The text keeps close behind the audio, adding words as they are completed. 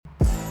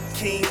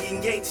King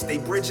and Yates, they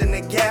bridging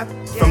the gap.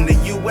 From the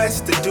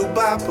US to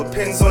Dubai, put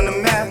pins on the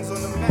map.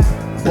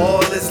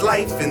 Ball is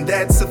life, and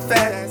that's a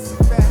fact.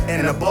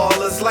 And a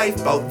baller's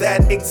life, about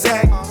that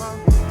exact.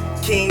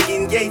 King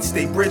and Yates,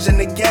 they bridging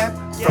the gap.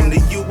 From the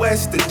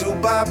US to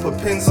Dubai, put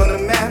pins on the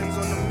map.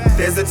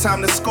 There's a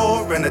time to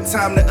score and a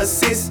time to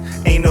assist.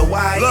 Ain't no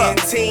I in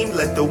team,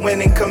 let the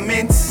winning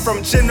commence.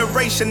 From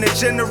generation to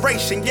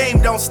generation,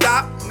 game don't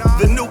stop.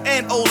 The new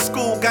and old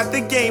school got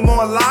the game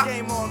on lock.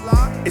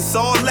 It's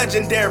all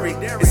legendary,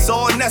 it's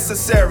all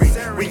necessary.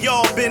 We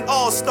all been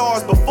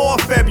all-stars before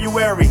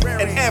February.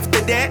 And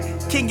after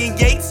that, King and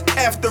Yates,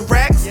 after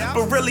racks.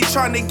 But really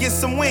trying to get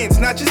some wins,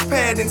 not just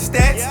padding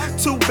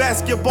stats. Two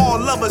basketball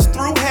lovers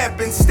through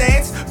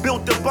happenstance.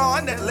 Built a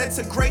bond that led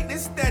to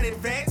greatness that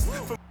advanced.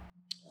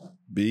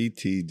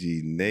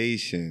 BTG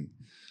Nation.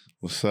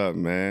 What's up,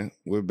 man?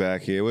 We're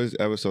back here. What's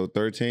episode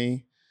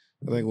 13?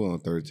 I think we're on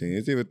 13.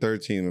 It's either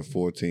 13 or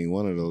 14,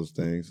 one of those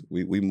things.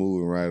 We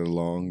moving right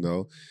along,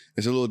 though.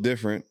 It's a little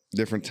different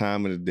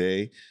time of the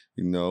day.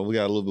 You know, we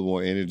got a little bit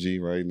more energy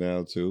right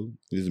now, too.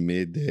 It's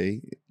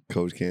midday.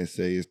 Coach can't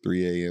say it's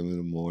 3 a.m. in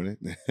the morning.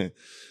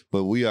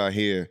 But we are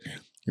here.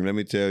 And let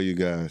me tell you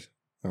guys,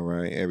 all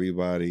right,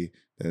 everybody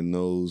that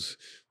knows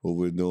what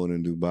we're doing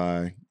in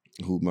Dubai,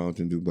 Hoop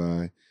Mountain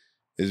Dubai,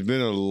 it's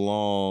been a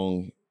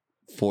long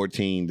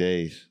 14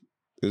 days.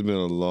 It's been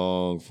a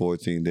long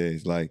 14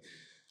 days. Like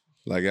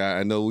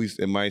I know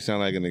it might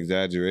sound like an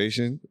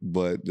exaggeration,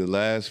 but the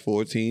last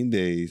 14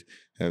 days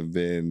have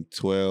been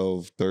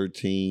 12,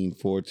 13,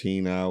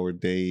 14-hour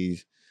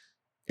days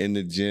in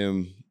the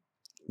gym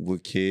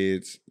with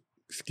kids,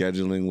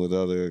 scheduling with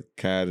other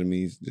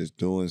academies, just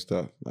doing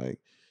stuff. Like,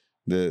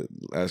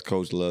 as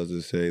Coach loves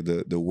to say,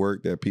 the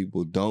work that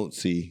people don't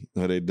see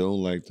or they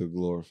don't like to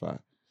glorify.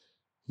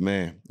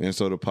 Man, and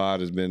so the pod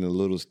has been a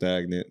little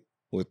stagnant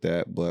with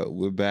that, but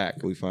we're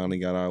back. We finally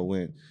got our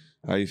win.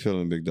 How you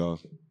feeling, big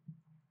dog?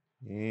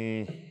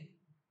 Yeah.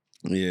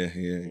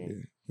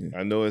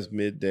 I know it's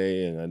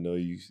midday, and I know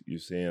you're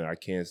saying I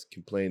can't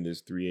complain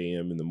it's 3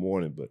 a.m. in the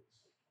morning, but,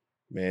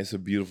 man, it's a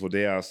beautiful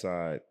day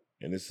outside,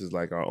 and this is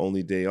like our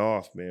only day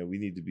off, man. We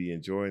need to be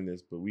enjoying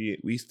this, but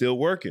we still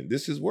working.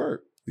 This is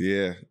work.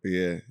 Yeah.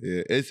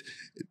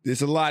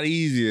 It's a lot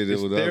easier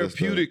than with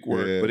therapeutic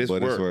work, yeah, but it's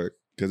work.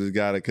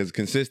 Because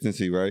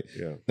consistency, right?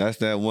 Yeah. That's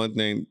that one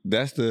thing.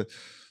 That's the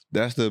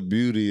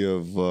beauty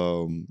of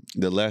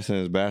the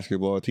lessons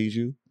basketball teach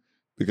you.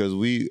 Because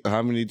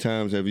how many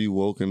times have you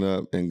woken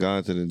up and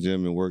gone to the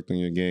gym and worked on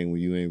your game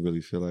when you ain't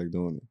really feel like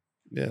doing it?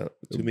 Yeah,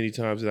 too many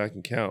times that I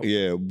can count.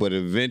 Yeah, but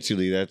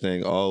eventually that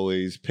thing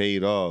always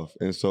paid off.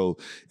 And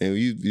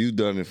you've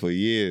done it for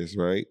years,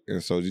 right?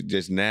 And so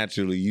just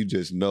naturally, you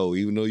just know,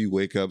 even though you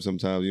wake up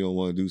sometimes you don't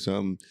want to do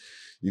something,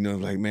 you know,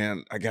 like,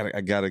 man, I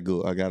gotta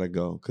go.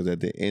 Because at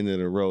the end of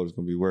the road, it's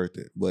gonna be worth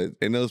it. But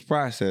in those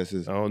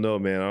processes, I don't know,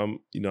 man. I'm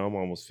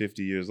almost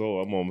 50 years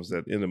old. I'm almost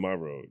at the end of my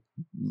road.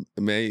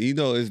 Man, you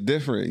know, it's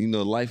different. You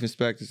know, life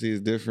expectancy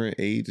is different.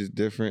 Age is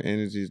different.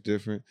 Energy is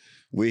different.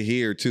 We're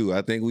here, too.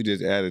 I think we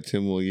just added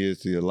 10 more years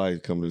to your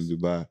life coming to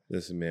Dubai.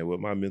 Listen, man, what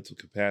my mental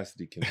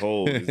capacity can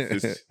hold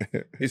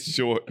it's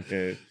short,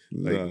 man.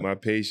 Like, my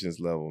patience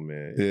level,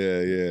 man.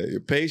 Yeah.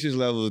 Your patience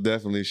level is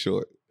definitely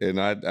short. And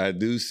I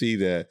do see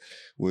that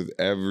with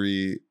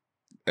every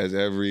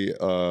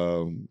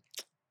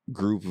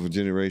group of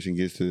generation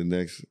gets to the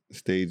next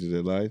stage of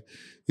their life.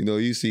 You know,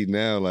 you see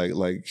now like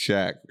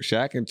Shaq.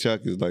 Shaq and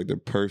Chuck is like the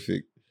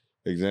perfect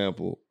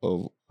example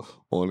of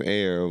on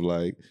air of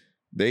like,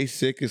 they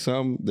sick of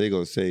something, they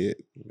gonna say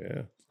it.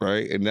 Yeah.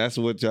 Right? And that's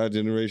what y'all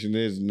generation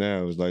is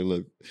now. It's like,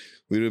 look,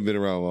 we've been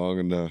around long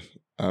enough.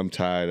 I'm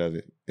tired of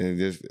it. And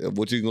just,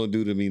 what you gonna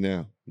do to me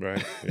now?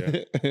 Right.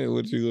 Yeah.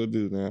 What you gonna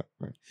do now?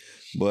 Right.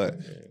 But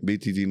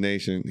BTG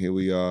Nation, here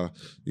we are.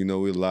 You know,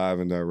 we're live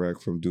and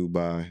direct from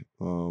Dubai.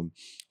 Hoop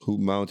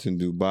Mountain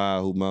Dubai,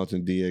 Hoop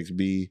Mountain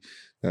DXB.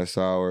 That's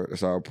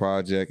our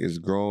project. It's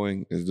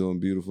growing. It's doing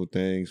beautiful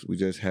things. We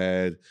just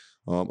had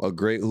a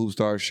great Hoop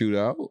Star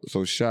shootout.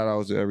 So shout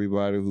out to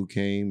everybody who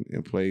came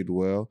and played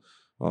well.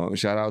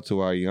 Shout out to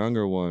our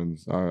younger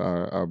ones,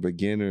 our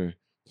beginner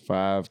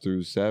 5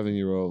 through 7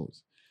 year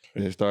olds.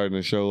 They're starting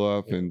to show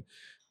up, and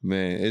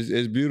man,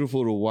 it's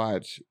beautiful to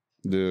watch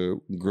the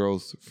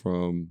growth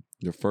from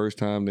the first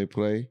time they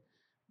play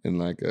in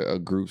like a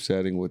group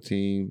setting with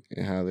team,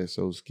 and how they're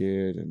so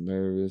scared and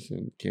nervous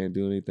and can't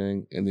do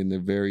anything. And then the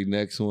very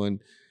next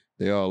one,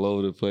 they're all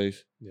over the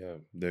place. Yeah,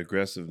 the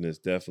aggressiveness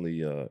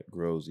definitely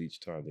grows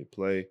each time they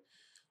play.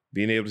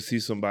 Being able to see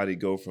somebody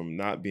go from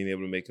not being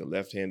able to make a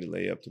left-handed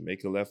layup to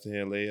make a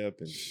left-hand layup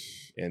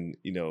and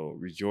you know,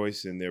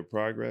 rejoice in their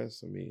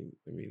progress. I mean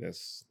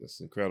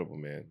that's incredible,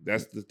 man.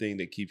 That's the thing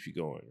that keeps you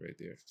going right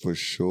there. For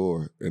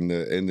sure. And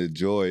the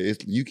joy,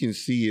 you can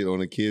see it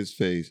on a kid's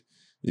face.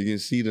 You can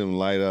see them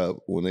light up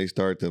when they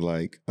start to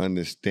like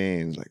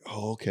understand, like,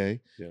 oh,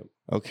 okay. Yeah.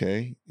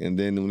 Okay. And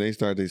then when they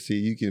start to see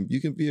you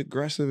can be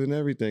aggressive in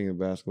everything in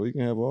basketball. You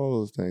can have all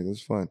those things.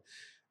 It's fun.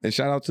 And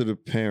shout out to the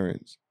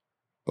parents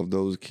of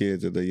those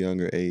kids at the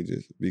younger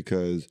ages,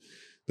 because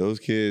those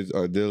kids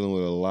are dealing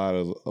with a lot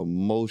of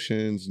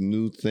emotions,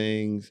 new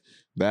things.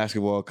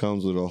 Basketball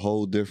comes with a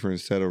whole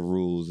different set of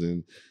rules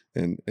and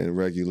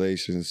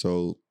regulations.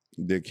 So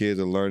the kids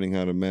are learning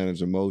how to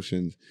manage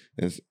emotions.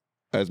 And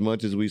as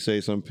much as we say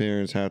some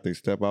parents have to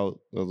step out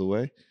of the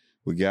way,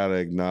 we got to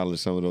acknowledge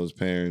some of those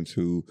parents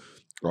who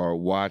are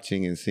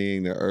watching and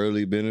seeing the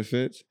early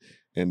benefits,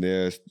 and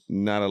they're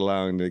not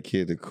allowing their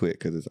kid to quit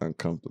because it's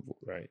uncomfortable.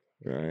 Right.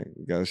 Right.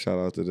 Got to shout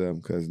out to them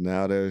because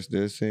now they're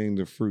seeing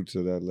the fruits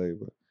of that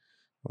labor.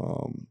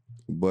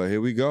 But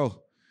here we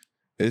go.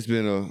 It's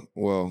been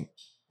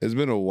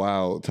a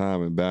wild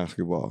time in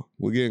basketball.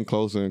 We're getting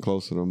closer and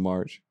closer to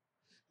March.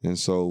 And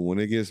so when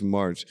it gets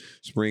March,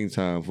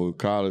 springtime for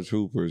college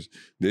hoopers,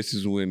 this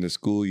is when the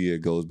school year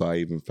goes by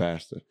even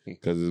faster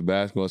because the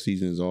basketball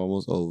season is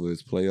almost over.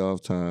 It's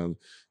playoff time.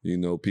 You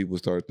know, people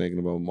start thinking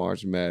about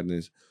March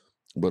Madness,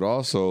 but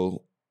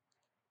also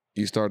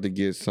you start to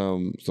get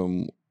some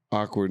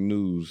awkward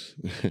news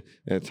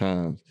at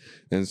times.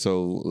 And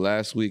so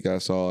last week I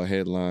saw a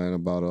headline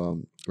about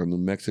a New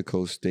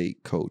Mexico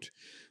State coach.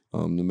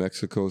 New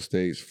Mexico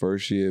State's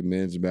first-year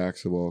men's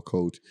basketball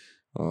coach.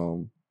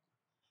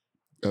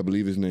 I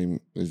believe his name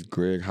is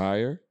Greg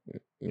Heyer.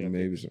 Yeah,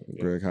 Maybe yeah.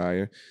 Greg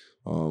Heyer.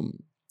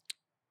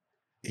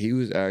 He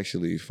was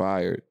actually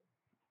fired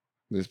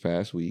this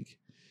past week,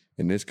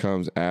 and this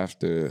comes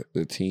after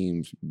the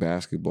team's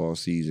basketball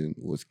season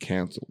was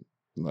canceled.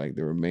 Like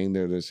the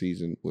remainder of the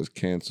season was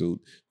canceled.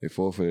 They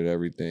forfeited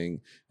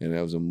everything, and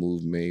that was a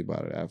move made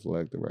by the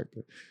athletic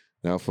director.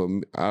 Now, for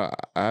me, I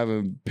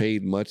haven't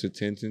paid much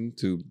attention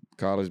to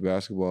college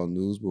basketball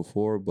news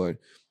before, but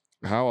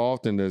how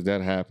often does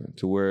that happen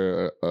to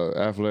where an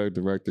athletic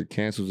director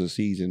cancels a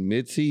season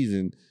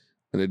mid-season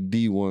at a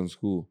D1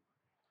 school?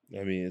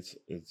 I mean,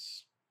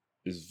 it's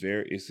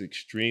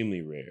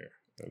extremely rare.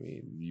 I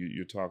mean,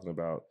 you're talking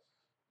about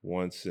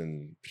once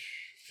in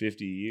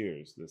 50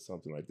 years that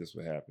something like this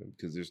would happen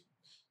because there's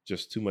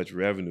just too much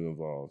revenue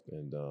involved.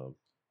 And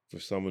for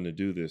someone to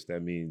do this,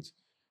 that means,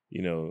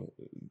 you know,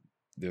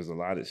 there's a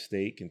lot at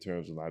stake in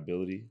terms of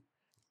liability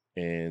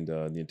and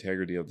the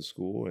integrity of the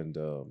school. And,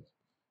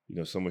 you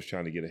know, someone's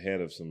trying to get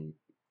ahead of some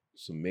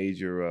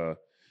major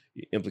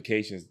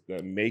implications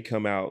that may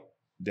come out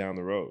down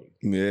the road.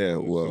 Yeah,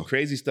 well, some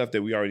crazy stuff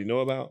that we already know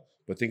about,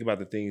 but think about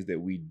the things that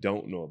we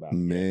don't know about.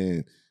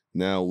 Man,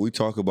 now we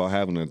talk about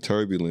having a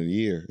turbulent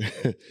year.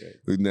 Okay.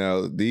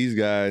 Now, these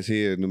guys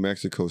here in New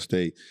Mexico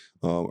State,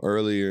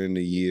 earlier in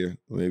the year,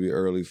 maybe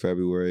early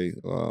February,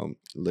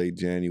 late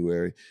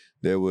January,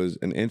 there was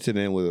an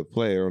incident with a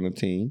player on the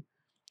team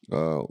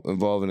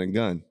involving a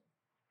gun.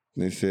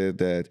 They said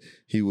that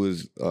he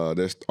was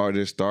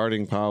their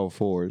starting power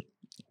forward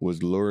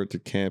was lured to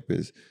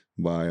campus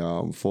by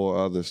 4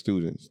 other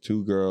students,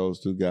 2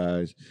 girls, 2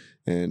 guys,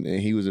 and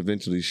he was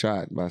eventually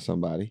shot by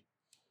somebody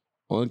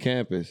on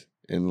campus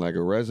in like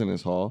a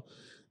residence hall,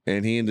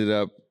 and he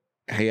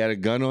had a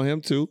gun on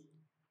him too.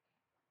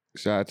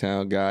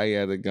 Chi-Town guy, he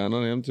had a gun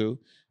on him too,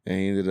 and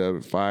he ended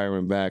up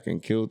firing back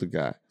and killed the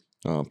guy.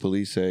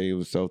 Police say it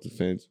was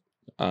self-defense,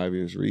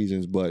 obvious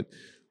reasons, but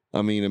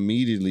I mean,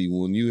 immediately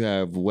when you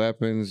have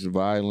weapons,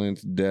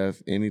 violence,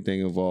 death, anything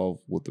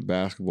involved with the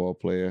basketball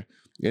player,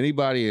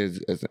 anybody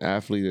as an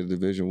athlete at a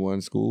Division I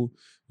school,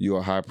 you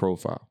are high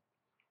profile.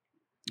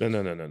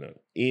 No.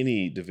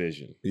 Any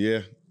division.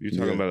 Yeah. You're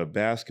talking about a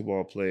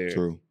basketball player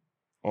True.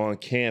 on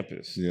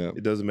campus. Yeah.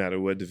 It doesn't matter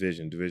what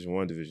division, Division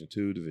I, Division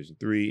II, Division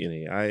III,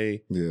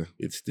 NAIA. Yeah.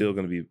 It's still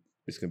going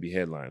to be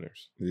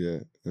headliners. Yeah.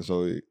 And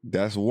so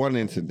that's one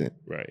incident.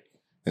 Right.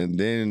 And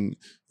then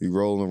we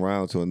roll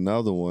around to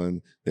another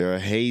one. There are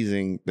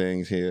hazing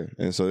things here.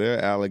 And so there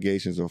are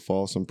allegations of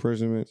false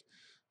imprisonment,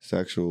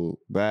 sexual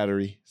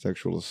battery,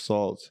 sexual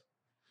assault,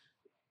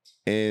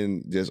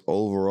 and just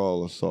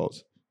overall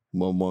assaults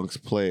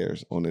amongst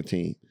players on the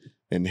team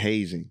and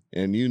hazing.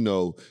 And you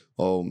know,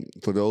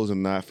 for those who are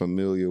not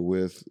familiar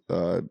with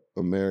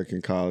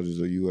American colleges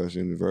or U.S.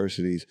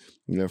 universities,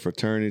 there are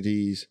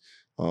fraternities,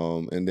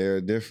 and there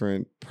are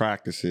different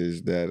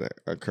practices that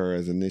occur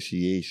as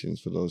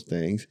initiations for those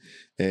things.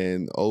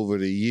 And over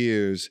the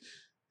years,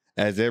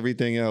 as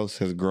everything else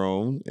has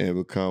grown and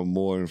become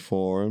more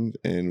informed,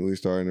 and we're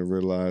starting to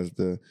realize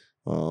the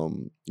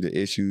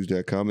issues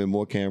that come, and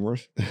more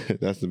cameras.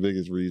 That's the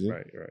biggest reason.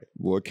 Right.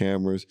 More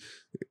cameras.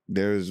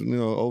 There's,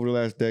 over the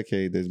last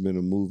decade, there's been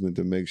a movement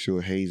to make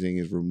sure hazing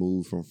is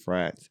removed from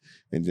frats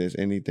and just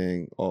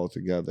anything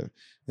altogether.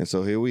 And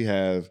so here we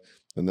have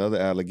another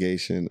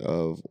allegation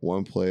of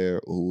one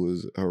player who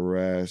was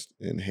harassed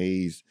and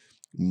hazed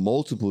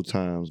multiple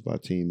times by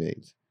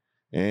teammates.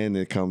 And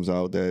it comes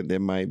out that there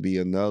might be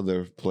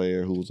another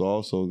player who's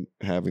also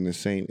having the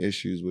same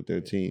issues with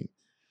their team.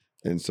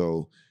 And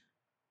so,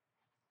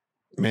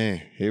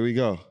 man, here we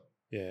go.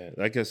 Yeah,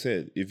 like I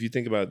said, if you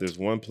think about it, there's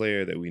one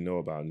player that we know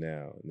about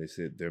now, and they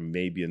said there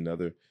may be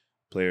another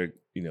player,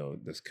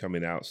 that's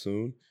coming out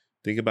soon.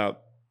 Think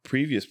about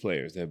previous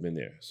players that have been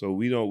there. So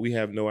we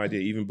have no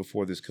idea, even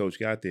before this coach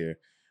got there,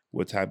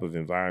 what type of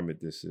environment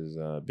this has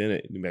been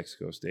at New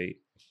Mexico State.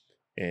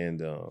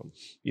 And,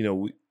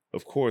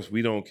 of course,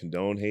 we don't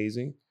condone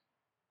hazing,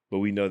 but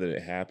we know that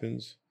it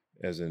happens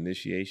as an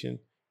initiation.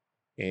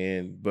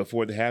 But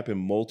for it to happen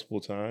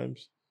multiple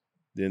times,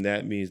 then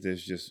that means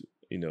there's just,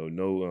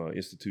 no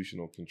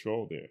institutional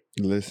control there.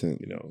 Listen,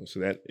 So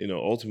that,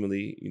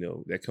 ultimately,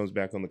 that comes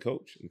back on the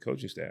coach and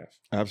coaching staff.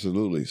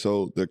 absolutely.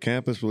 So the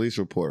campus police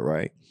report,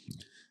 right?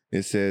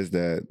 It says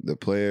that the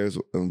players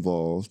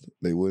involved,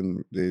 they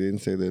didn't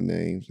say their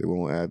names. They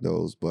won't add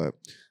those, but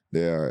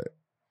there are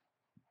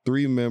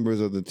 3 members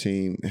of the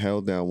team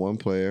held down one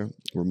player,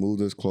 removed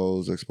his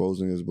clothes,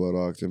 exposing his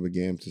buttocks, and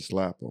began to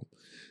slap him.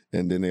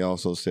 And then they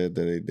also said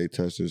that they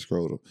touched his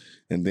scrotum.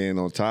 And then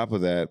on top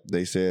of that,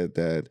 they said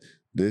that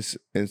this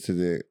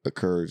incident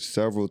occurred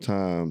several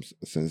times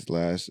since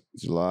last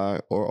July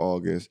or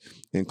August,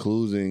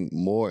 including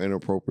more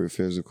inappropriate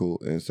physical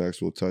and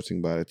sexual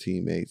touching by the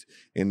teammates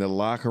in the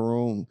locker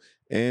room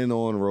and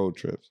on road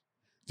trips.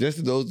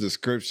 Just those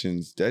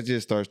descriptions, that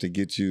just starts to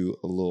get you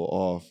a little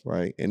off,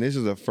 right? And this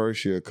is a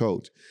first-year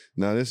coach.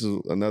 Now, this is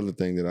another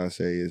thing that I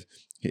say is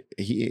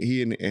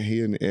he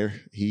inherited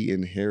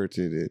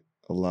it,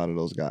 a lot of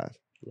those guys.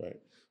 Right.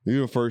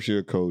 You're a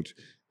first-year coach.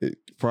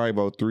 Probably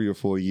about 3 or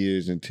 4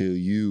 years until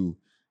you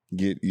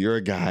get your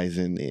guys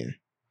in there.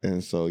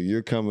 And so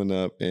you're coming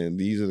up, and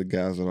these are the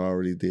guys that are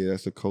already there.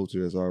 That's the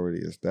culture that's already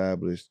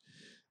established.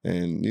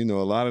 And, a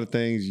lot of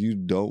things you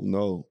don't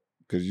know.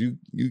 Because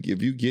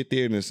if you get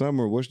there in the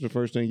summer, what's the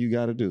first thing you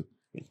got to do?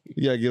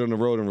 You got to get on the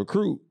road and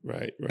recruit.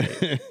 Right.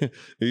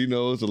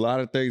 It's a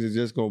lot of things that's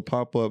just going to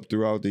pop up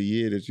throughout the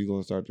year that you're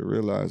going to start to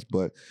realize.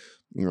 But,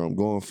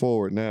 going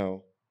forward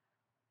now,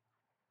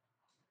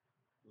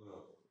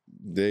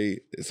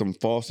 some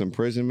false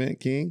imprisonment,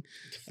 King.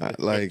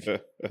 Like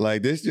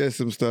this just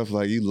some stuff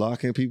like you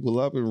locking people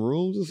up in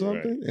rooms or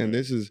something. Right. And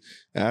this is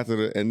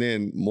and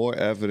then more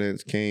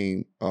evidence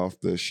came off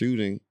the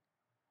shooting,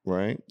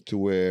 right? To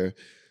where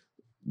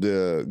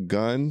the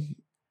gun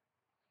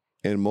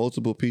and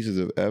multiple pieces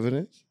of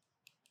evidence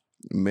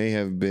may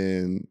have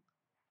been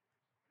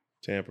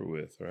tampered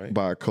with, right?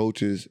 by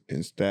coaches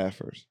and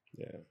staffers.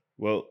 Yeah.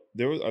 Well,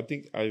 I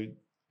think I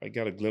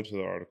got a glimpse of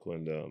the article,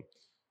 and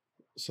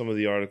some of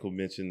the article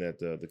mentioned that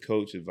the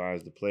coach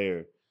advised the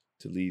player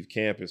to leave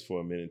campus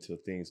for a minute until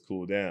things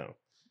cool down,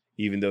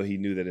 even though he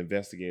knew that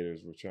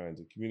investigators were trying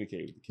to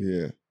communicate with the kid.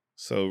 Yeah.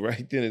 So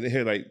right then and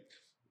there, like,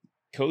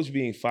 coach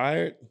being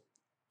fired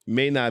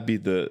may not be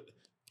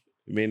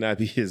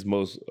his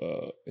most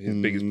his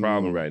biggest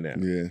problem right now.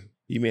 Yeah.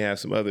 He may have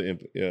some other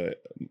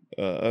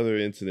other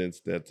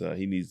incidents that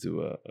he needs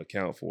to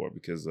account for,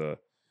 because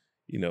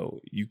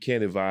you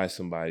can't advise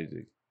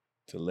somebody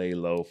to lay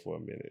low for a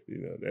minute.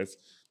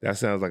 That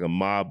sounds like a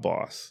mob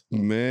boss.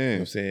 Man. You know what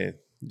I'm saying?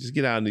 Just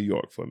get out of New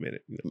York for a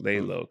minute. Lay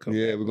low. Come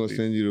yeah, back, we're gonna please.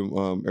 send you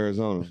to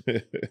Arizona,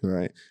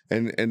 right?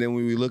 And then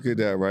when we look at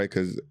that, right,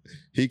 because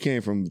he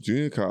came from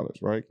junior college,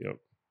 right? Yep.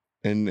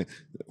 And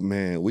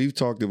man, we've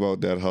talked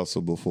about that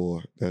hustle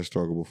before, that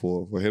struggle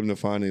before. For him to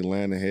finally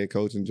land a head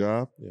coaching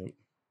job, Yep.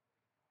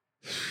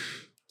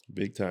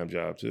 Big time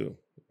job too.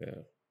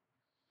 Yeah.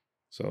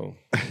 So,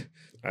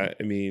 I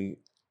mean,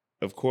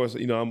 of course,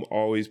 I'm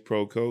always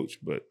pro coach,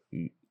 but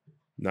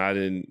not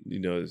in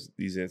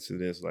these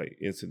incidents like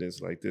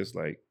this.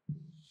 Like,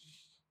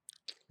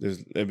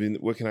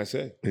 what can I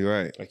say? you're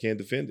right. I can't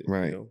defend it.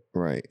 Right,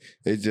 right.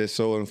 It's just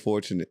so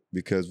unfortunate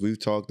because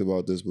we've talked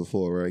about this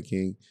before, right,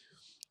 King?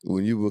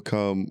 When you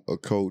become a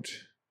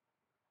coach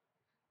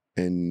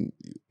and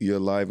your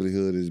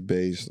livelihood is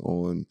based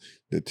on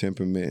the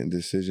temperament and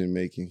decision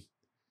making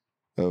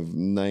of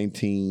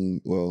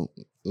 18 to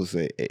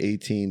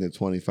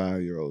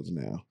 25-year-olds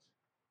now.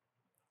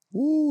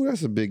 Ooh,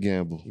 that's a big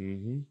gamble.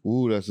 Mm-hmm.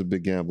 Ooh, that's a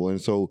big gamble.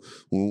 And so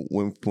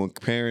when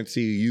parents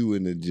see you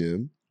in the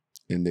gym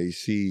and they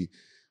see,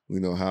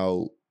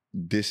 how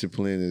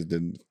discipline is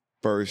the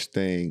first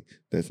thing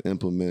that's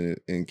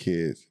implemented in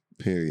kids,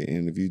 period.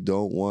 And if you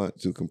don't want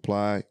to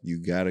comply, you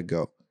gotta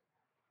go.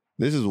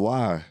 This is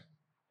why.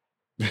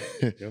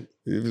 Yep.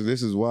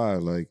 This is why.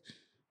 Like,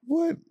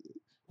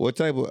 what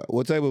type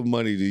of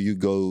money do you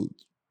go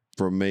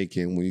for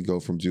making when you go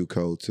from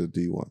JUCO to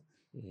D1?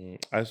 Mm-hmm.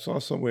 I saw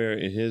somewhere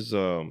in his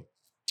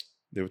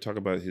they were talking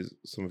about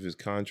some of his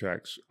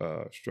contract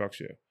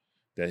structure,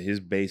 that his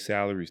base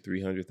salary is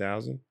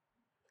 $300,000.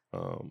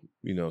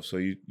 So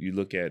you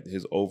look at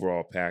his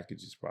overall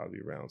package is probably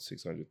around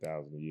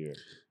 $600,000 a year.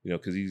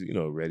 Because he's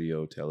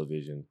radio,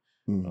 television.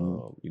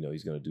 Mm-hmm.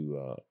 He's going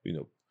to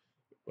do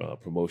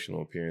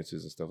promotional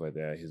appearances and stuff like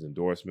that. His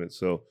endorsements.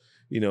 So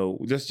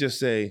let's just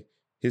say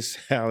his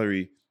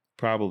salary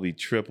probably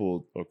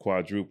tripled or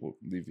quadrupled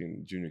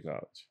leaving junior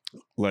college.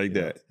 Like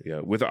that.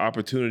 Yeah, with the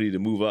opportunity to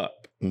move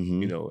up,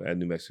 Mm-hmm. at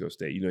New Mexico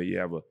State. You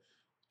have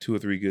 2 or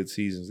 3 good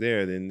seasons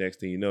there, then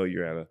next thing you know,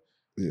 you're at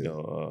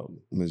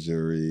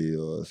Missouri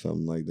or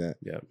something like that.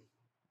 Yeah.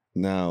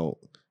 Now,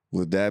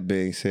 with that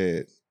being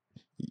said,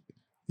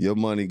 your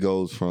money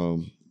goes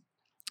from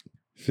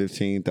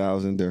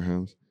 15,000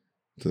 dirhams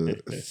to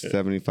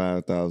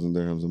 75,000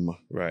 dirhams a month.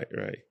 Right.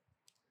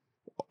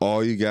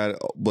 All you got,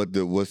 but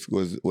what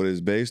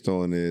it's based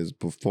on is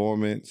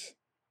performance,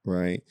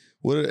 right?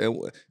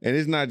 And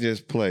it's not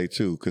just play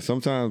too, because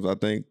sometimes I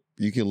think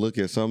you can look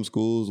at some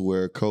schools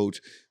where a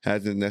coach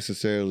hasn't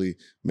necessarily,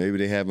 maybe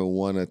they haven't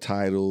won a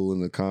title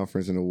in the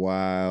conference in a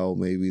while.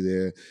 Maybe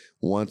they're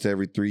once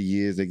every 3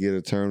 years they get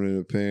a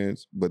tournament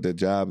appearance, but their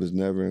job is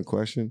never in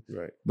question.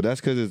 Right. But that's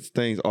because it's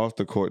things off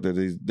the court that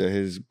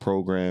his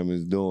program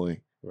is doing.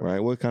 Right.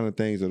 What kind of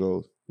things are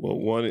those? Well,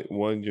 one,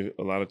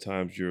 a lot of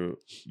times your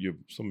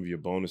some of your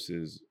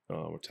bonuses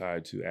are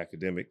tied to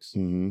academics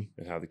and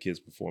how the kids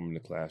perform in the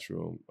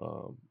classroom,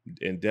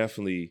 and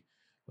definitely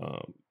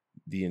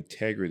the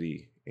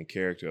integrity and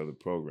character of the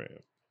program.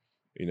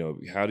 You know,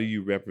 how do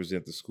you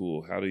represent the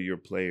school? How do your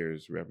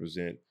players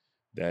represent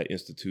that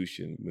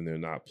institution when they're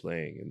not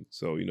playing? And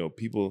so, you know,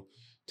 people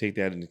take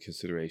that into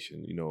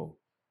consideration. You know,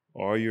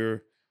 are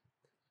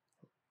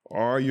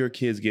your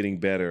kids getting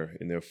better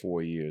in their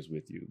 4 years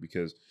with you?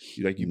 Because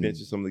like you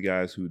mentioned, some of the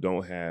guys who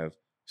don't have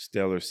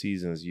stellar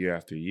seasons year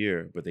after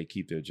year, but they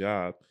keep their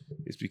job,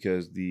 it's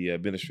because the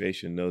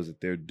administration knows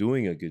that they're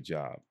doing a good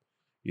job,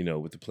 you know,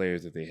 with the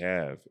players that they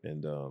have.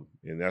 And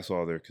that's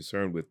all they're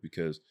concerned with,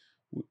 because,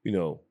 you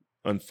know,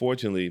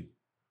 unfortunately,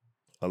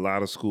 a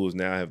lot of schools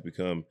now have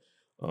become,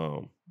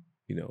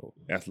 you know,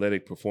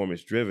 athletic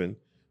performance driven,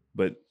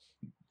 but,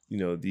 you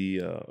know,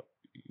 the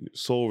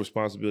sole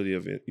responsibility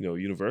of, you know,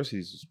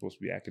 universities is supposed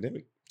to be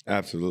academic.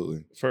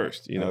 Absolutely.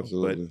 First, you know.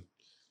 Absolutely. But,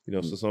 you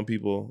know, so some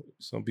people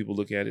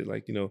look at it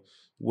like, you know,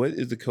 what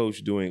is the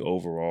coach doing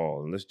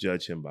overall? And let's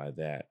judge him by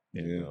that,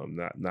 and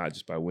not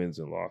just by wins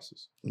and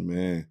losses.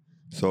 Man.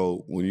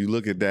 So when you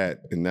look at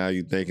that and now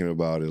you're thinking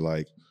about it,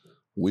 like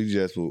we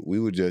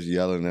were just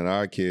yelling at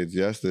our kids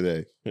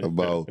yesterday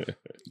about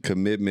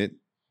commitment,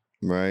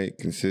 right?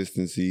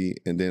 Consistency,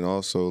 and then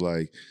also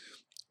like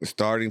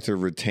starting to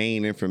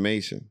retain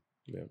information.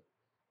 Yeah.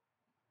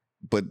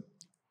 But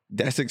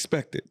that's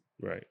expected.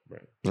 Right.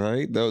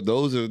 Right?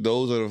 Those are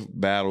the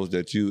battles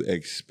that you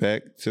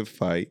expect to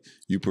fight.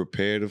 You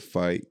prepare to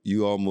fight. You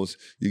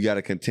got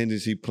a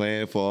contingency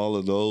plan for all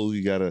of those.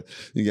 You got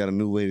a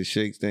new way to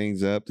shake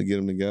things up to get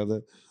them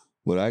together.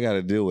 But I got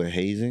to deal with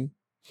hazing.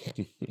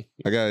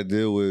 I got to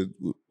deal with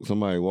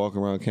somebody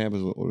walking around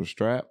campus with a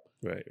strap.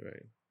 Right.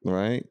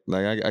 Right?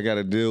 Like I got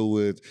to deal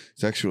with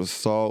sexual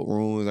assault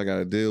rumors. I got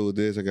to deal with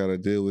this. I got to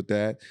deal with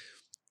that.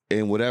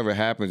 And whatever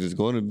happens is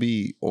going to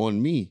be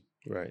on me.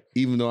 Right.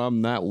 Even though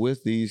I'm not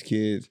with these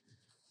kids,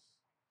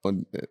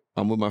 I'm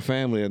with my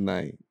family at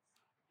night.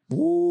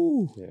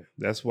 Woo. Yeah.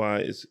 That's why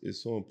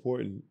it's so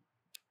important,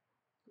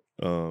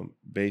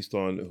 based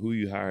on who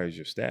you hire as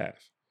your staff.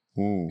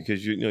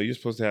 Because you're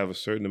supposed to have a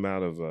certain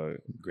amount of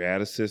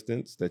grad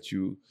assistants that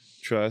you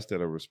trust,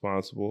 that are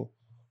responsible.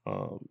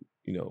 You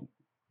know,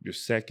 your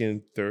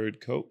second,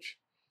 third coach.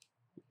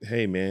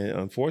 Hey man,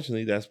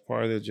 unfortunately, that's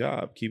part of their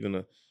job,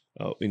 keeping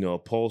a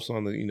pulse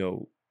on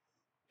the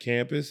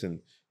campus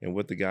and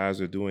what the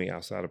guys are doing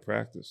outside of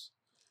practice.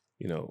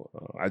 You know,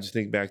 I just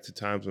think back to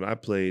times when I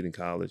played in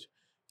college.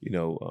 You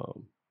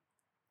know,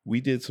 we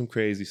did some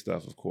crazy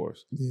stuff, of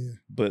course. Yeah.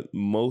 But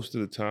most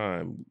of the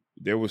time,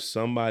 there was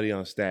somebody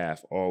on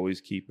staff always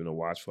keeping a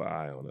watchful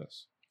eye on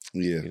us.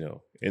 Yeah. You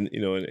know,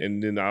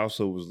 and then I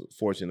also was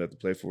fortunate to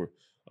play for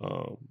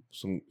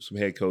some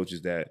head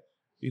coaches that,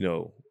 you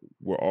know,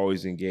 were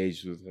always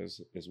engaged with us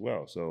as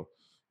well. So,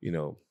 you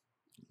know,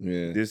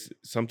 this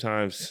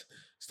sometimes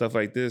stuff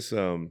like this,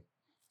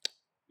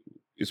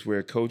 it's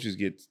where coaches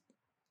get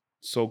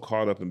so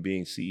caught up in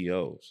being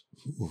CEOs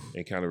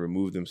and kind of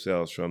remove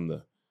themselves from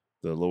the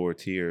lower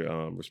tier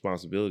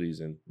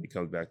responsibilities, and it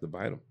comes back to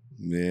bite them.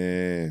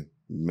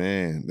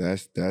 Man,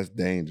 that's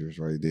dangerous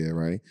right there,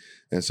 right?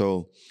 And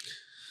so,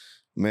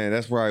 man,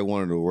 that's probably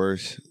one of the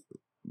worst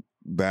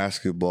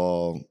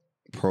basketball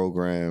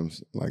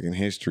programs like in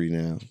history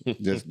now.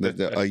 Just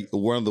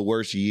one of the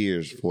worst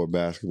years for a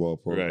basketball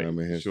program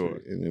in history,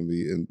 sure.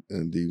 in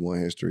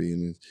D1 history,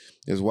 and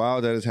it's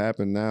wild that it's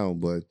happened now,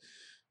 but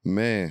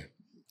man,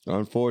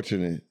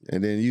 unfortunate.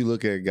 And then you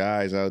look at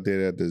guys out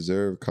there that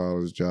deserve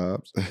college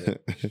jobs,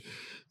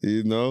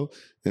 you know,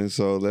 and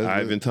so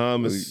Ivan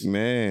Thomas,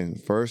 man,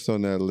 first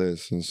on that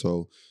list, and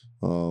so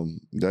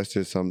that's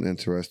just something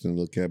interesting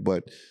to look at.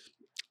 But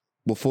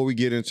before we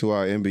get into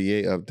our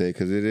NBA update,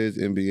 because it is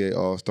NBA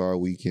All-Star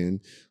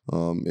Weekend,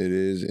 it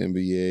is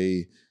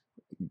NBA.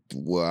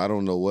 Well, I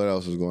don't know what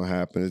else is going to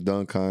happen. It's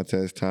dunk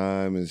contest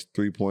time. It's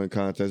 3-point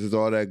contest. It's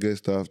all that good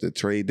stuff. The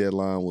trade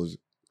deadline was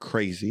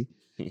crazy.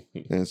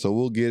 And so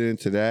we'll get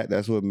into that.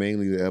 That's what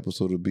mainly the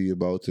episode will be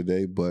about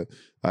today. But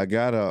I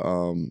got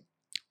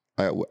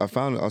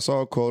I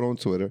saw a quote on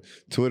Twitter.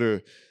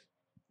 Twitter,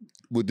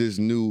 with this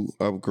new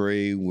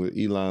upgrade with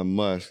Elon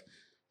Musk,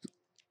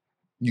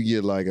 you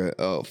get like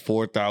a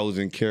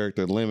 4,000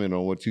 character limit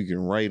on what you can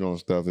write on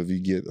stuff if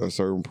you get a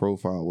certain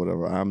profile,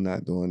 whatever. I'm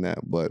not doing that.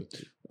 But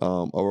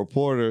a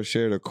reporter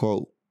shared a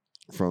quote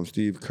from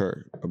Steve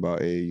Kerr about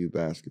AAU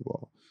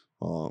basketball.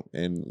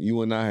 And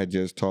you and I had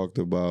just talked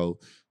about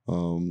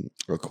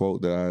a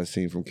quote that I had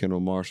seen from Kendall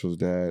Marshall's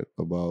dad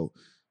about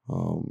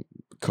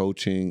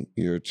coaching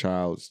your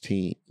child's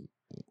team,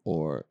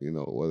 or, you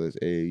know, whether it's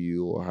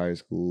AAU or high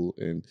school,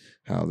 and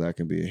how that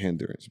can be a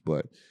hindrance.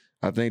 But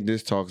I think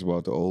this talks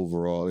about the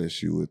overall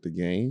issue with the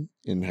game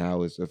and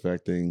how it's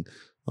affecting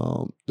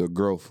the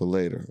growth for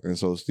later. And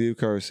so Steve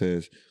Kerr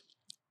says,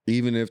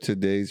 even if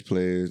today's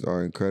players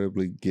are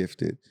incredibly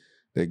gifted,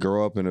 they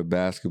grow up in a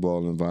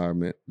basketball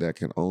environment that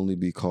can only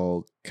be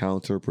called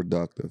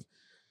counterproductive.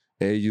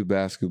 AAU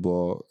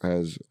basketball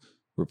has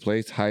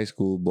replaced high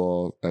school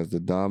ball as the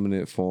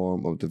dominant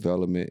form of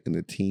development in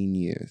the teen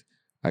years.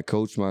 I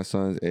coached my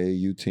son's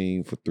AAU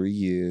team for 3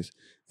 years.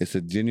 It's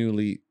a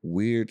genuinely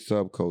weird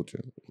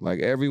subculture. Like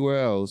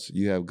everywhere else,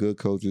 you have good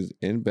coaches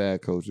and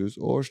bad coaches,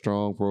 or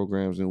strong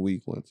programs and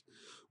weak ones.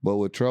 But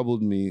what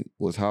troubled me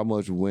was how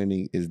much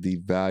winning is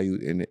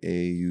devalued in the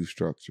AAU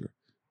structure.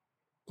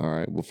 All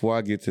right, before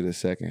I get to the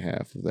second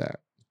half of that,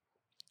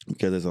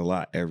 because there's a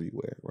lot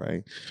everywhere,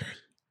 right?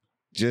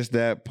 Just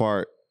that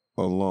part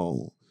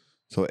alone.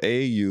 So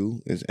AAU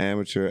is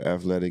Amateur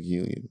Athletic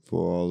Union, for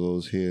all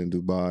those here in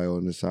Dubai or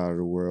on this side of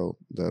the world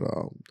that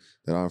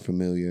aren't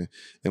familiar.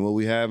 And what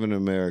we have in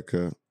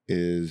America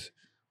is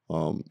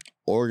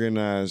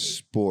organized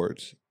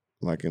sports,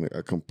 like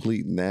a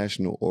complete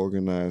national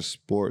organized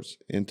sports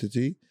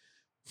entity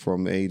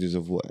from ages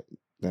of what?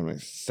 That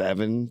makes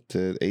 7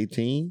 to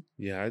 18?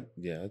 Yeah,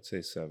 I'd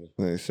say 7.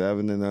 Like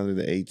 7 and under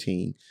the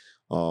 18.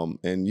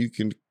 And you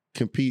can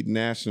compete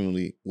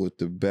nationally with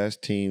the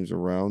best teams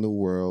around the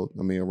world,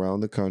 around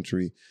the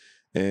country,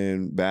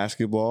 in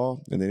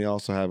basketball. And then they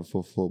also have it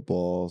for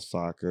football,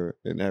 soccer,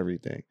 and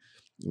everything.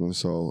 And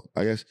so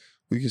I guess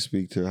we can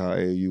speak to how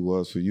AAU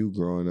was for you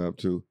growing up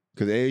too.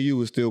 Because AAU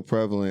was still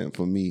prevalent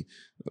for me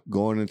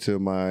going into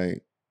my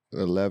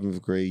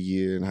 11th grade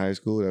year in high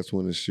school. That's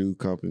when the shoe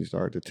company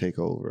started to take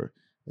over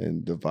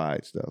and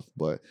divide stuff.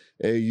 But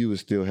AAU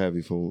was still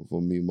heavy for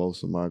me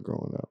most of my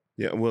growing up.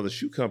 Yeah, well, the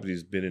shoe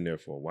company's been in there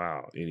for a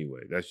while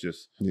anyway. That's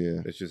just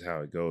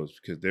how it goes,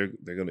 because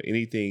they're gonna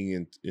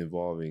anything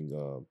involving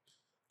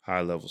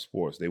high level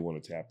sports, they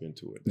want to tap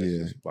into it. That's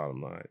just the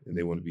bottom line, and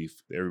they want to be.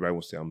 Everybody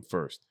wants to say I'm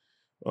first.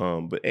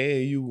 But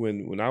AAU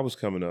when I was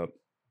coming up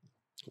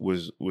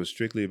was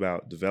strictly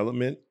about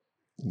development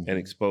and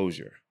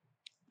exposure.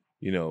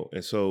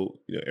 And so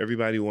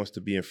everybody wants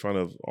to be in front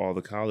of all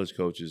the college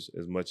coaches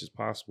as much as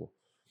possible,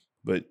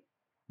 but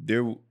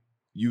there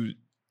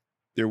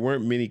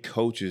weren't many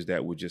coaches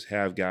that would just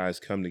have guys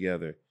come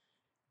together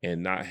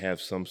and not have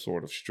some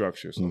sort of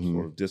structure, some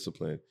sort of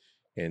discipline,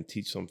 and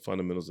teach some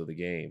fundamentals of the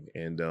game.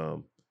 And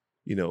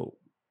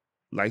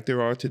like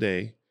there are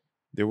today,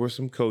 there were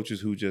some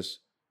coaches who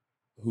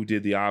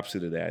did the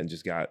opposite of that and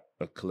just got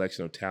a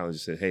collection of talent and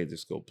said, "Hey,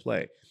 let's go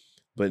play."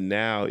 But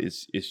now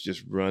it's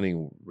just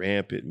running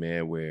rampant,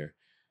 man, where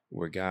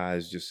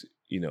guys just,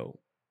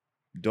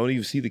 don't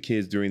even see the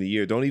kids during the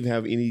year, don't even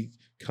have any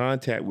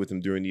contact with them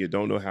during the year,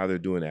 don't know how they're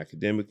doing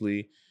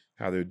academically,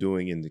 how they're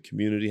doing in the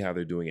community, how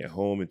they're doing at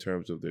home in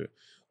terms of their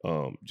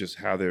just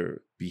how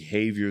their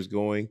behavior is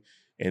going.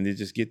 And they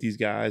just get these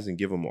guys and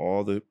give them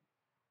all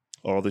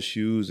the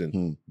shoes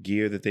and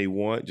gear that they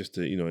want just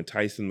to,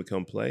 entice them to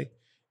come play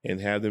and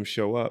have them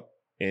show up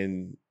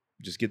and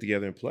just get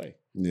together and play.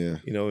 Yeah.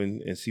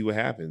 And see what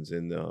happens.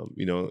 And,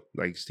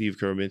 like Steve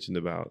Kerr mentioned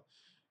about,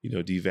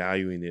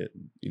 devaluing it,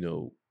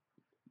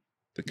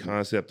 the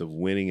concept of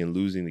winning and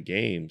losing the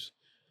games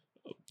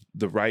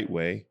the right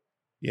way.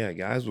 Yeah,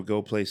 guys will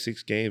go play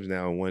 6 games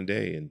now in one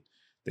day, and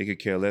they could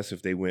care less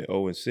if they went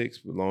 0-6, as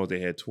long as they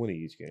had 20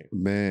 each game.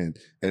 Man,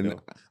 and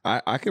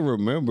I can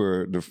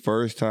remember the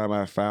first time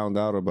I found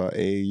out about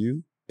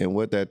AAU and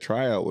what that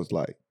tryout was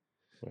like.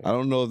 Right. I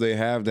don't know if they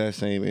have that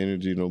same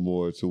energy no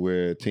more, to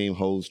where a team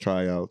holds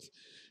tryouts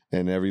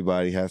and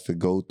everybody has to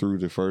go through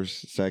the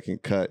first,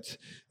 second cuts,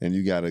 and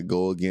you got to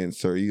go against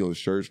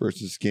shirts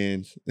versus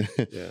skins.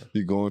 Yeah.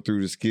 You're going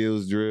through the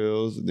skills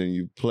drills, then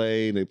you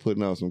play, they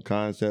putting out some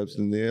concepts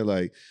in there.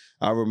 Like,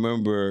 I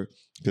remember,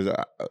 because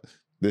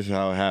this is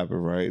how it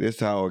happened, right? This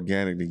is how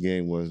organic the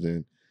game was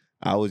then.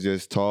 I was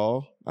just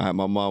tall. My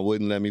mom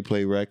wouldn't let me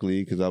play rec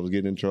league because I was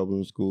getting in trouble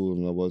in school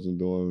and I wasn't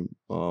doing.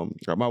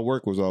 My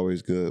work was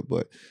always good,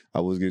 but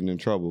I was getting in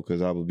trouble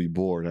because I would be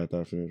bored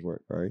after I finished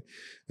work, right?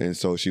 And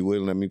so she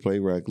wouldn't let me play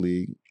rec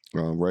league.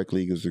 Rec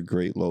league is a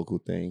great local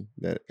thing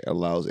that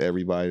allows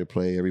everybody to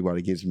play.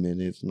 Everybody gets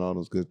minutes and all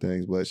those good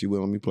things, but she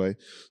wouldn't let me play.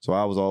 So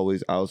I was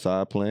always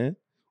outside playing,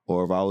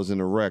 or if I was in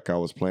a rec, I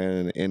was playing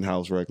in an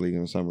in-house rec league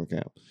in a summer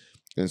camp.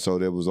 And so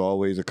there was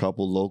always a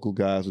couple local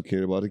guys who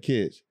cared about the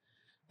kids.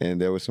 And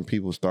there were some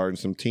people starting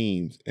some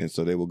teams. And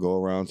so they would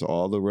go around to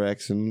all the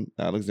recs in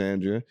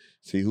Alexandria,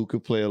 see who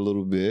could play a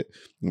little bit,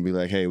 and be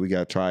like, hey, we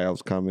got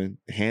tryouts coming,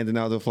 handing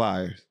out the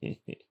flyers,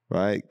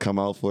 right? Come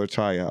out for a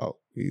tryout.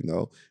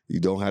 You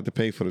don't have to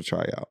pay for the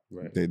tryout.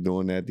 Right. They're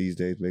doing that these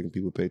days, making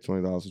people pay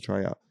 $20 a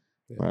tryout,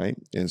 right?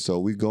 And so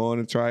we go on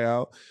a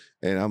tryout,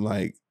 and I'm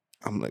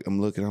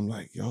looking, I'm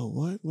like, yo,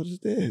 what is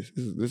this?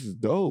 This is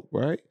dope,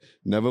 right?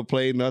 Never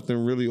played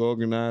nothing really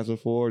organized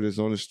before, just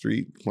on the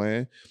street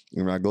playing.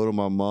 And I go to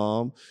my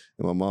mom,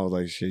 and my mom was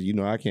like, shit,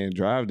 I can't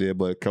drive there,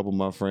 but a couple of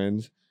my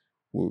friends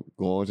were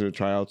going to the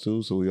tryout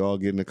too, so we all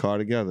get in the car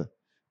together.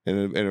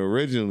 And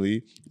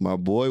originally, my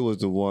boy was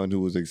the one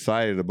who was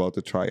excited about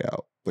the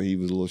tryout. but he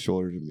was a little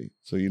shorter than me.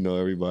 So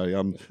everybody,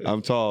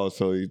 I'm tall,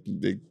 so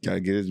they gotta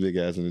get his big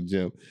ass in the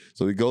gym.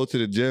 So we go to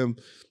the gym.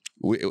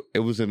 It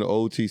was in the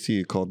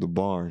OTC called the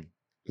Barn.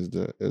 It's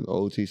the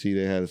OTC.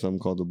 They had something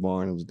called the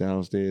Barn. It was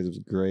downstairs. It was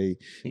gray.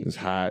 It was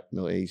hot.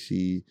 No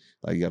AC.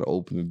 Like you got to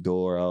open the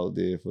door out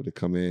there for to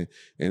come in.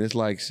 And it's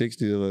like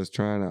 60 of us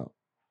trying out.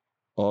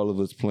 All of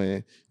us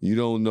playing. You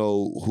don't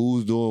know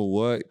who's doing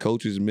what.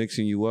 Coaches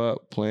mixing you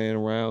up, playing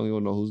around. You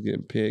don't know who's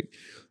getting picked.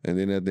 And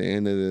then at the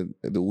end of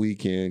the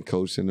weekend,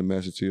 coach sent a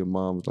message to your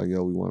mom. It's like,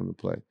 yo, we want him to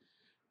play.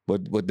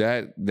 But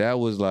that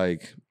was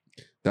like,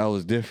 that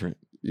was different.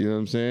 You know what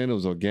I'm saying? It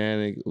was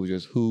organic. It was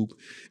just hoop.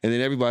 And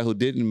then everybody who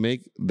didn't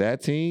make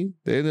that team,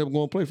 they ended up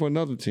going to play for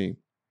another team.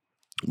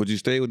 But you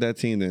stayed with that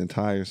team the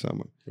entire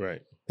summer.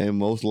 Right. And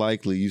most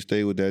likely you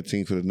stay with that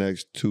team for the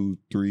next 2-3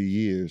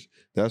 years.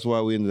 That's why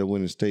we ended up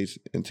winning states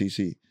in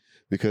TC.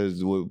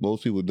 Because what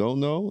most people don't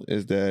know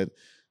is that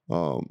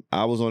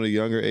I was on a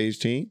younger age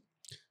team.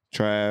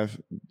 Trav,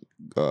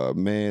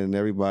 Man, and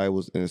everybody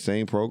was in the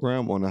same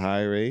program on a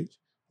higher age.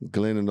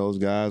 Glenn and those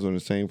guys on the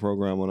same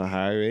program on a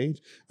higher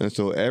age. And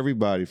so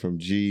everybody from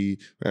G,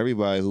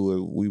 everybody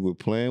who we were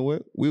playing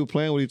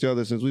with each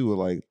other since we were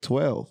like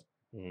 12.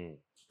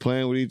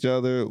 Playing with each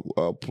other,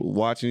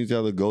 watching each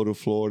other go to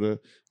Florida,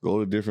 go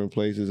to different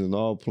places, and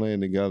all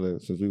playing together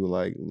since we were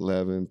like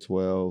 11,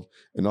 12,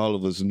 and all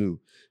of us knew.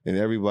 And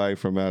everybody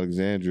from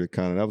Alexandria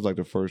that was like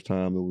the first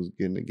time it was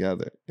getting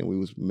together, and we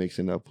was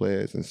mixing up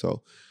players. And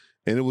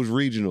it was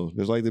regional,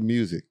 just like the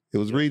music. It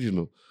was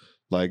regional.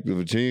 Like the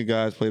Virginia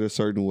guys played a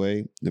certain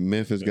way, the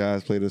Memphis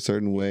guys played a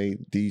certain way,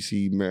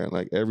 DC, Maryland,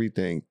 like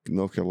everything,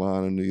 North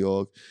Carolina, New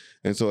York.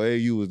 And so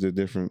AAU was a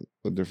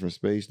different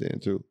space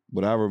then too.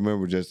 But I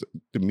remember just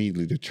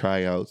immediately the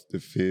tryouts, the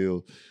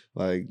feel,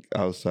 like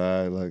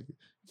outside, like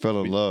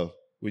fell in love.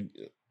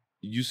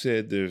 You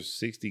said there's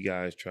 60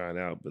 guys trying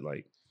out, but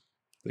like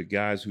the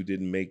guys who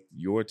didn't make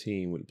your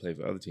team wouldn't play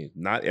for other teams.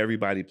 Not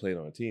everybody played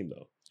on a team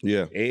though.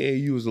 Yeah.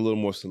 AAU was a little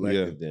more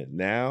selective then.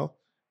 Now,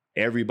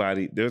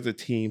 there's a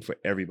team for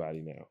everybody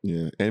now.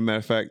 Yeah. And matter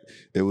of fact,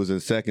 it was in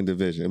second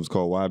division. It was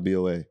called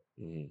YBOA.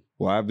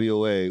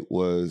 YBOA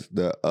was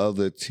the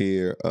other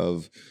tier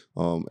of,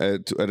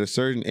 at a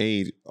certain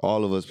age,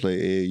 all of us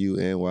played AAU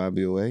and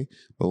YBOA.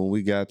 But when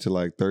we got to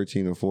like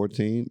 13 or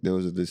 14, there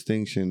was a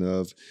distinction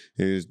of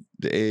here's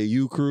the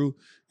AAU crew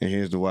and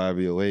here's the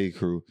YBOA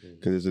crew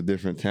because it's a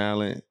different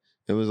talent.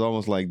 It was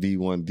almost like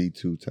D1,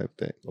 D2 type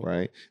thing,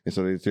 right? And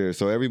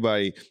so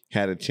everybody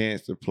had a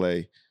chance to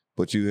play.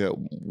 But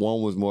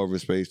one was more of a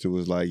space that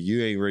was like,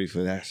 you ain't ready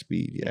for that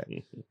speed yet.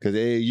 Because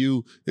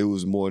AAU, it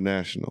was more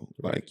national.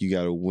 Like, you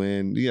got to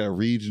win. You got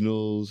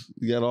regionals.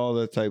 You got all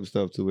that type of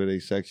stuff to where they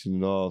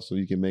section it off so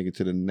you can make it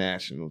to the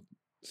national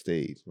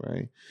stage,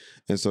 right?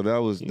 And so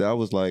that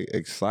was like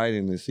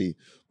exciting to see.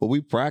 But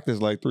we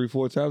practiced like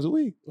 3-4 times a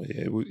week.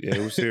 Yeah,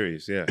 it was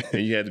serious, yeah.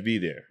 And you had to be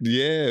there.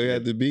 Yeah, we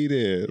had to be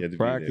there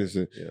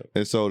practicing. Yeah.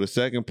 And so the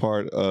second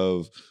part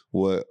of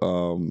what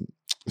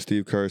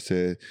Steve Kerr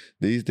said,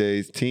 these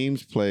days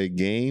teams play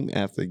game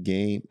after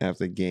game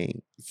after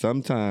game.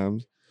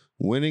 Sometimes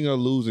winning or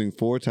losing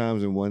 4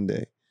 times in one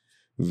day.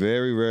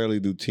 Very rarely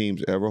do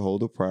teams ever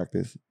hold a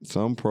practice.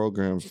 Some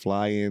programs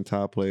fly in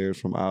top players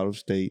from out of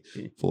state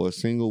for a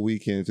single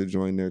weekend to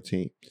join their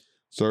team.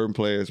 Certain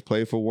players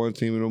play for one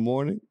team in the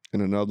morning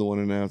and another one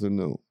in the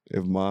afternoon.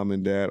 If mom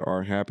and dad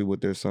aren't happy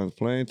with their son's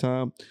playing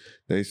time,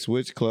 they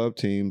switch club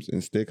teams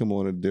and stick them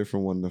on a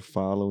different one the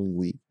following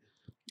week.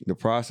 The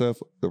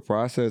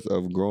process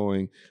of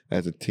growing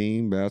as a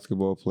team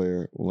basketball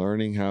player,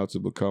 learning how to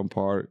become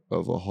part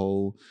of a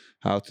whole,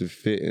 how to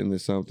fit into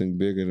something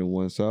bigger than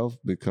oneself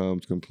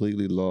becomes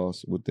completely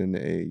lost within the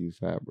AAU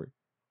fabric.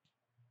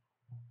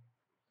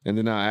 And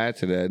then I add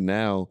to that,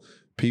 now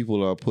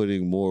people are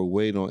putting more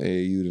weight on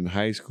AAU than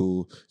high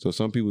school. So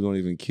some people don't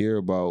even care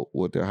about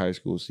what their high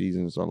school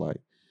seasons are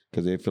like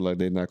because they feel like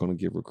they're not going to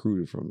get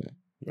recruited from that.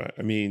 Right.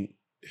 I mean,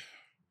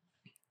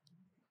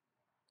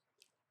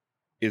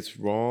 it's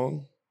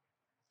wrong,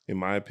 in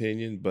my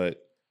opinion,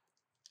 but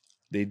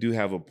they do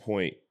have a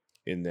point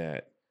in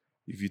that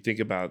if you think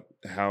about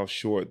how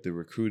short the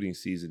recruiting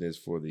season is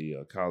for the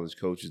college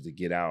coaches to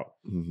get out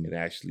and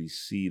actually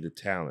see the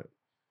talent,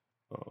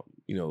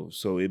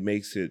 so it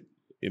makes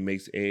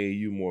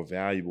AAU more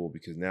valuable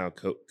because now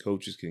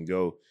coaches can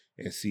go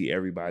and see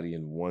everybody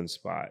in one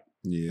spot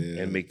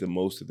and make the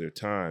most of their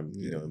time,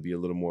 and be a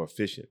little more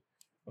efficient.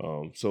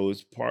 So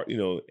it's part,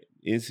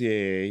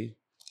 NCAA,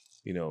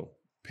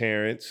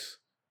 parents,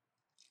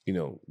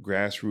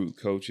 grassroots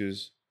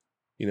coaches,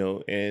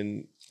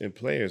 and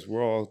players.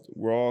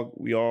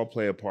 We all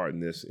play a part in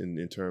this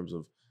in terms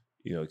of,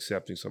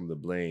 accepting some of the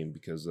blame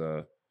because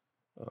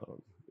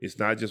it's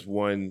not just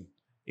one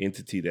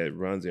entity that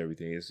runs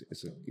everything.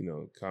 It's a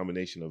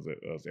combination of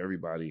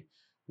everybody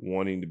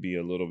wanting to be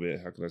a little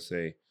bit, how can I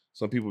say,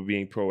 some people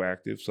being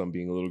proactive, some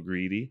being a little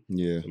greedy,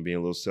 some being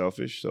a little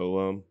selfish.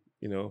 So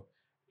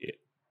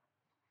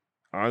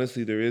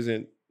honestly,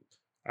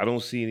 I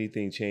don't see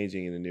anything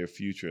changing in the near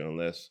future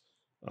unless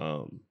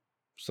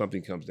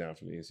something comes down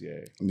from the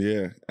NCAA.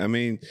 Yeah, I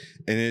mean,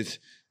 and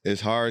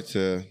it's hard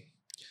to.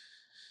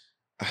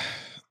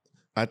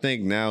 I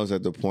think now is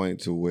at the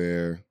point to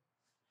where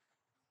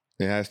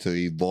it has to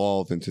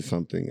evolve into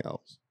something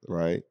else,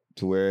 right?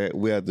 To where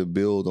we have to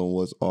build on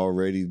what's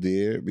already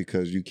there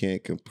because you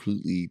can't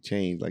completely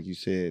change, like you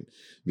said,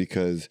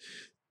 because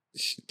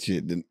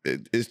shit,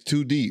 it's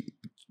too deep.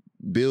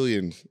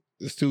 Billions.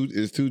 It's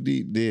too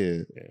deep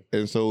there. Yeah.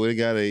 And so it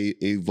gotta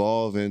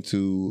evolve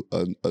into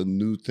a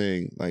new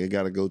thing. Like it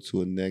gotta go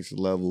to a next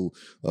level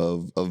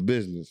of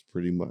business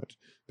pretty much.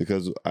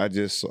 Because I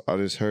just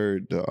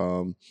heard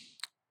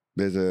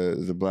there's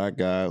a black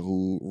guy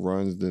who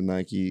runs the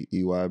Nike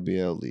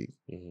EYBL league.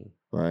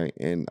 Mm-hmm. Right.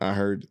 And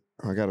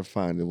I gotta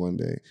find it one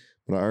day.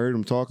 But I heard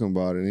him talking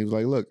about it and he was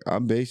like, look,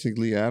 I'm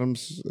basically Adam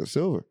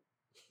Silver.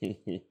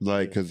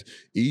 Like, because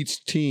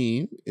each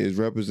team is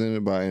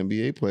represented by an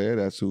NBA player.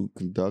 That's who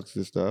conducts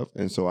this stuff.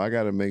 And so I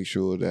got to make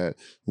sure that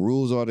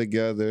rules are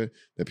together,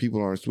 that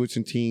people aren't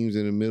switching teams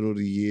in the middle of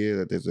the year,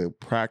 that there's a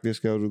practice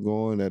schedule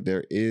going, that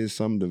there is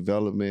some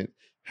development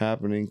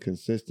happening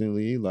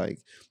consistently. Like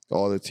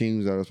all the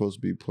teams that are supposed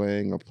to be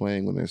playing are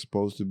playing when they're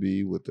supposed to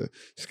be, with the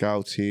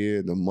scouts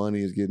here, the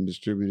money is getting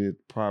distributed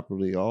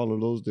properly, all of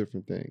those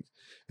different things.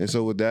 And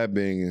so with that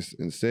being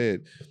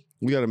said,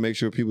 we got to make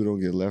sure people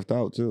don't get left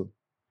out too.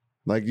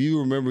 Like, do you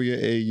remember your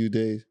AAU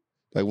days?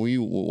 Like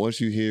once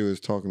you hear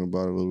us talking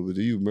about it a little bit,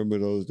 do you remember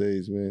those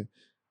days, man?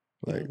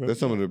 Like that's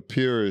some of the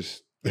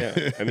purest.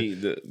 Yeah, I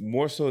mean,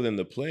 more so than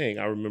the playing,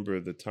 I remember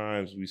the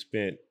times we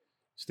spent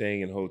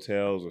staying in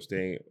hotels or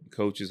staying at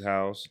coach's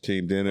house,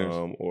 team dinners,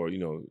 or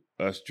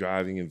us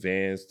driving in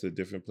vans to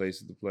different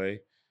places to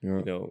play.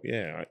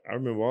 Yeah. I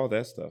remember all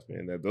that stuff,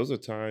 man. That those are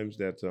times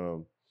that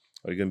are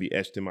going to be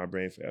etched in my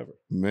brain forever.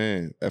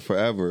 Man,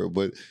 forever.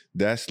 But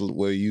that's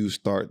where you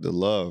start the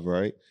love,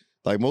 right?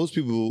 Like most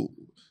people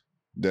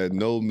that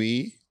know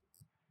me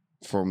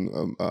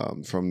from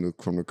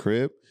the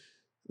crib,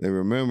 they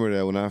remember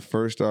that when I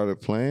first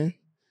started playing,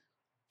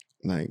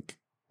 like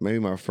maybe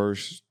my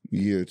first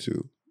year or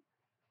two,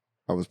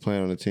 I was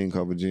playing on a team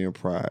called Virginia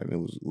Pride,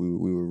 and we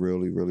were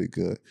really, really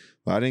good.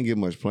 But I didn't get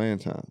much playing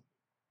time.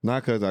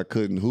 Not because I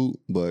couldn't hoop,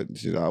 but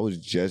shit, I was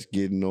just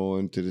getting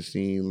on to the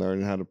scene,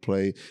 learning how to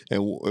play.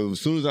 And as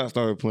soon as I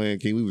started playing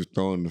King, we was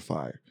throwing the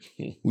fire.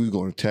 We was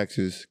going to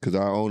Texas because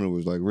our owner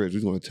was like, Rich, we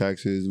was going to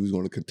Texas, we was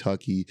going to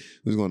Kentucky,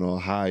 we was going to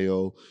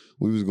Ohio,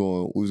 we was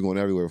going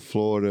everywhere,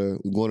 Florida,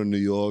 we was going to New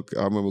York.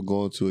 I remember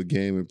going to a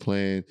game and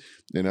playing,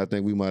 and I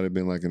think we might have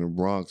been like in the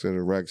Bronx at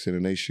a rec center,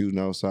 and they shooting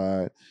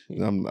outside.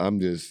 And I'm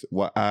just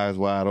eyes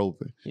wide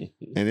open.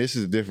 And this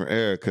is a different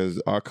era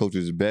because our coach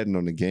is betting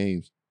on the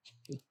games.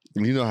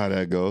 You know how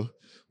that go.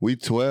 We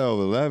 12,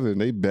 11,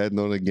 they betting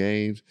on the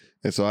games.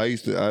 And so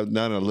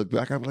now that I look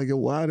back, I'm like, yo,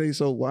 why are they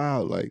so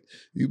wild? Like,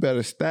 you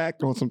better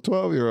stack on some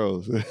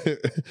 12-year-olds.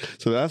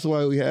 So that's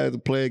why we had to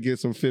play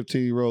against some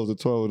 15-year-olds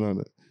at 12 and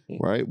under,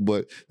 right?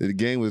 But the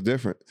game was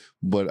different.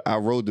 But I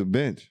rode the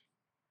bench.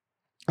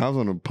 I was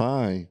on the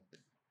pine.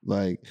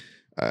 Like,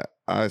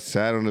 I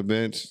sat on the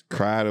bench,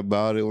 cried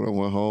about it when I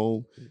went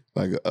home,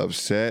 like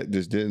upset,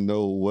 just didn't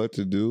know what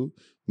to do.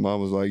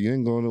 Mom was like, you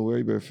ain't going nowhere,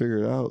 you better figure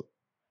it out.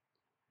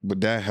 But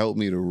that helped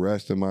me the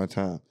rest of my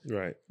time.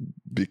 Right.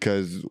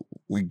 Because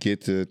we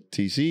get to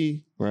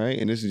TC, right?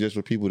 And this is just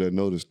for people that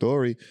know the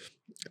story.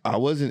 I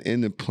wasn't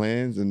in the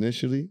plans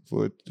initially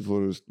for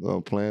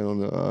the plan on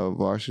the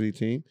varsity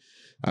team.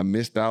 I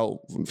missed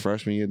out from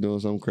freshman year doing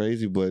something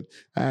crazy, but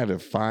I had to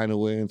find a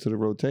way into the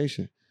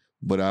rotation.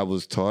 But I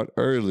was taught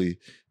early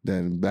that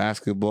in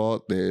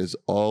basketball, there's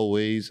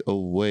always a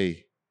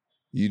way.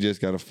 You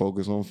just got to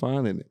focus on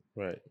finding it.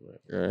 Right.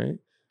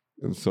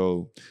 And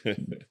so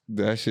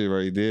that shit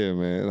right there,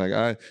 man.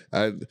 Like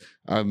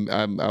I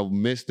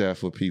miss that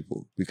for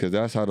people because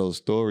that's how those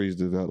stories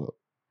develop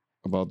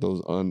about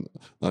those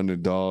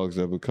underdogs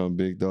that become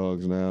big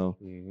dogs now.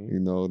 Mm-hmm. You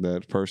know,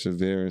 that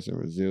perseverance and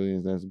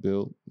resilience that's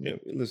built. Yeah,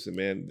 listen,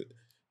 man.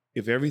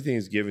 If everything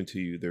is given to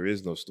you, there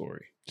is no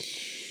story.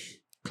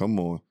 Come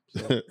on,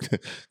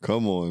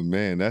 come on,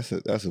 man. That's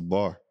a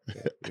bar.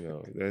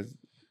 There's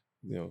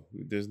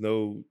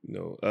no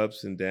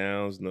ups and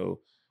downs, no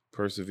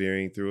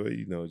persevering through it,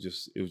 it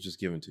was just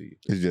given to you.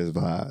 It's just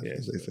vibes. Yeah,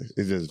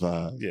 it's just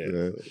vibes.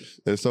 Yeah.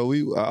 And so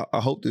I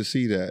hope to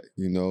see that,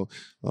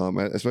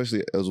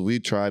 especially as we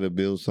try to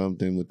build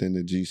something within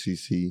the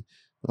GCC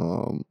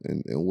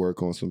and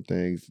work on some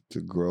things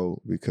to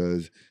grow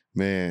because,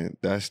 man,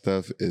 that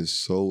stuff is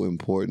so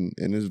important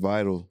and it's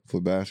vital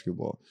for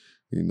basketball.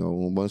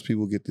 Once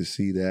people get to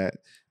see that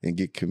and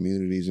get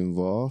communities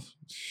involved,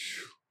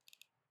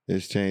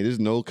 it's changed. There's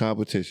no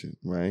competition,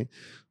 right?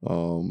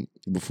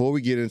 Before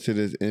we get into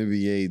this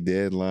NBA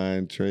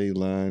deadline, trade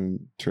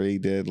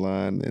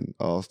deadline, and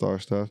all-star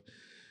stuff,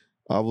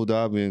 Abu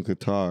Dhabi and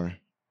Qatar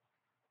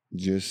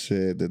just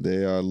said that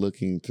they are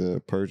looking to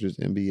purchase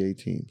NBA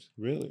teams.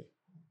 Really?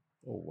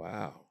 Oh,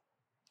 wow.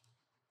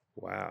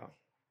 Wow.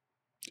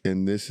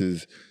 And this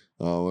is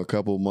a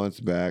couple months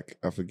back.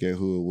 I forget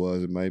who it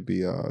was. It might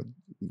be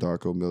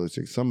Darko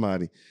Milicic.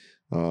 Somebody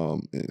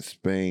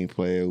Spain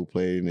player who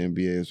played in the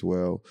NBA as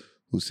well,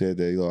 who said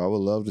that, I would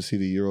love to see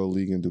the Euro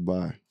League in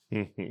Dubai.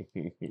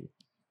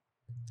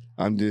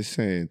 I'm just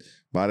saying,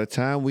 by the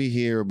time we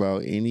hear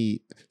about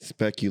any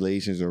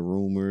speculations or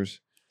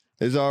rumors,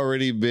 it's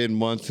already been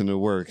months in the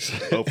works.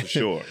 Oh, for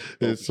sure.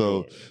 And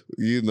so,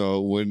 when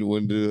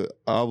the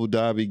Abu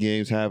Dhabi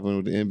games happened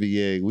with the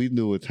NBA, we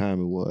knew what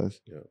time it was.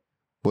 Yeah.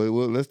 But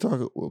let's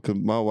talk, because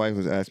my wife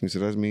was asking me, so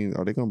does that mean,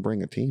 are they going to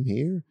bring a team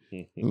here?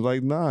 I was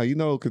like, nah,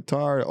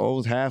 Qatar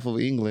owns half of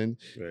England.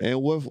 Right.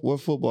 And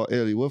what football,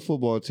 Ellie, what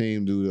football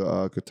team do the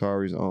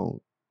Qataris own?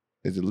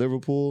 Is it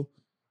Liverpool?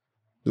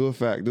 Do a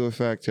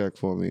fact check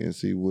for me and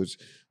see which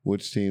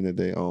team that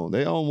they own.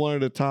 They own one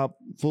of the top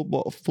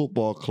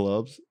football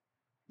clubs,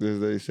 as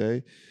they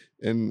say,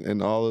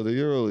 in all of the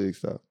EuroLeague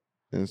stuff.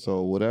 And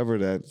so whatever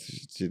that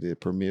shit is,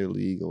 Premier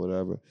League or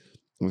whatever.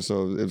 And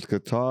so if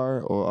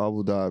Qatar or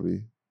Abu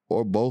Dhabi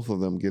or both of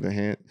them get a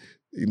hand,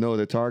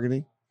 they're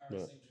targeting?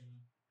 No.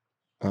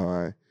 All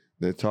right.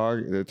 They're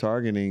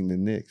targeting the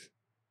Knicks.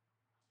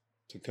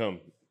 To come.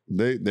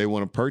 They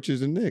want to purchase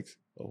the Knicks.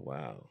 Oh,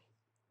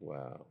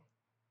 wow.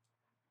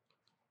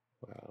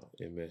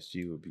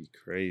 MSG would be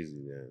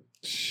crazy then.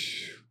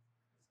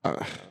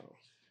 Wow.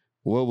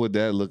 What would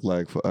that look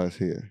like for us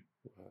here?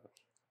 Wow.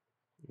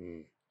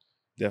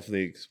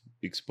 Definitely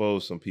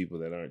expose some people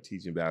that aren't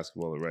teaching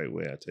basketball the right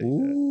way. I tell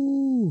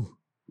you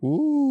that.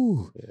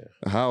 Ooh.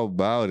 Yeah. How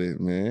about it,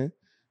 man?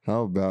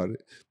 How about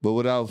it? But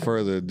without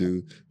further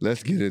ado,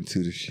 let's get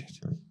into the shit.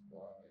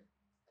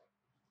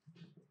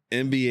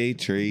 NBA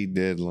trade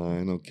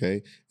deadline,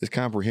 okay? It's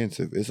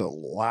comprehensive. It's a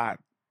lot.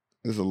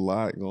 There's a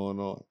lot going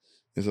on.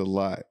 It's a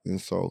lot. And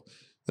so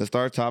let's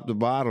start top to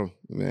bottom,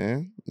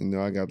 man.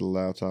 I got the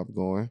laptop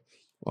going.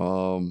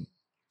 All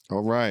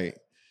right.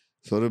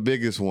 So the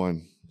biggest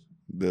one,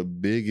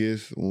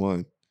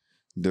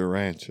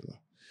 Durantula.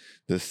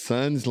 The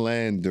Suns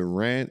land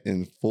Durant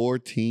in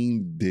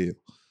 14 deal.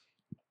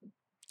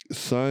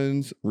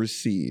 Suns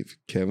receive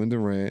Kevin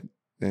Durant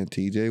and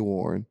TJ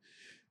Warren.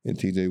 And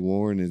TJ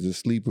Warren is a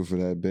sleeper for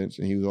that bench.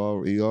 And he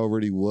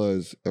already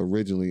was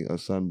originally a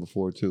Sun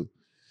before too.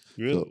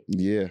 Really? So,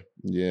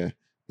 yeah.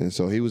 And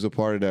so he was a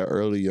part of that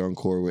early young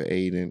core with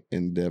Aiden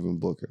and Devin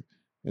Booker.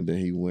 And then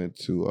he went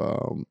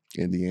to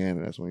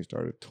Indiana. That's when he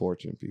started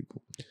torching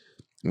people.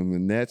 And the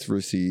Nets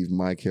received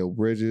Mikal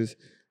Bridges,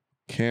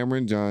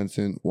 Cameron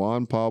Johnson,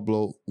 Juan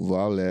Pablo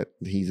Valette.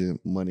 He's a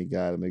money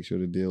guy to make sure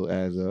the deal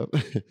adds up.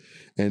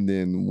 And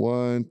then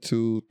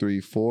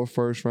 4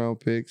 first-round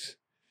picks,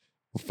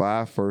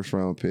 5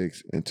 first-round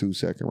picks, and 2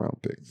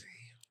 second-round picks.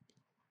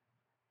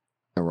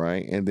 All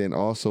right. And then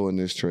also in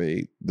this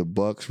trade, the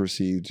Bucks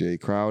received Jay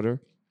Crowder.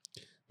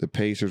 The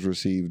Pacers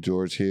received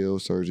George Hill,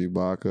 Serge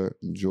Ibaka,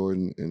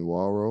 Jordan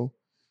Nwora,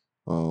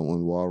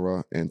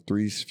 and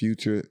 3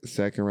 future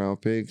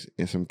second-round picks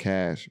and some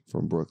cash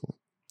from Brooklyn.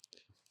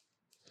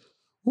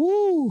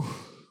 Woo!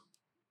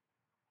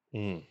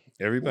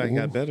 Everybody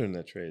got better in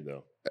that trade,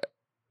 though.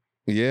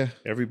 Yeah.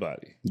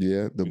 Everybody.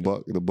 Yeah.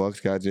 The Bucks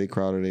got Jay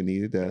Crowder. They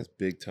needed that. That's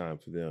big time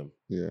for them.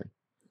 Yeah.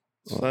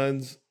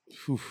 Suns,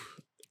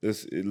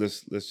 let's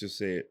just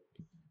say it.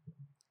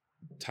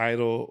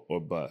 Title or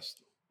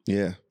bust.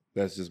 Yeah.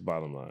 That's just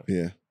bottom line.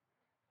 Yeah.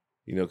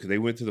 Because they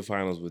went to the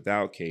finals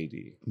without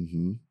KD.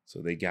 Mm-hmm.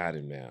 So they got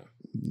him now.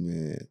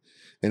 Man.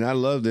 And I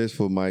love this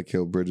for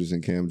Mikal Bridges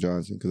and Cam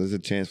Johnson because there's a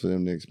chance for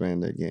them to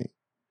expand their game.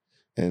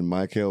 And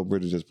Mikal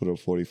Bridges just put up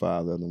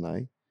 45 the other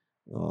night.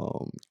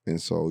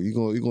 And so you're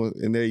going,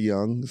 and they're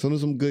young. So there's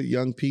some good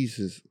young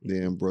pieces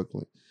there in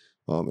Brooklyn.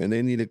 And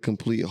they need a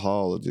complete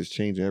haul of just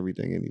change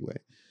everything anyway.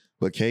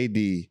 But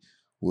KD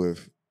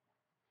with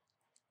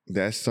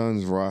that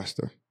Suns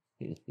roster,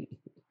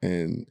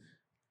 and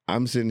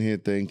I'm sitting here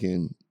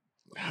thinking,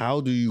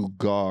 how do you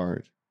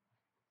guard?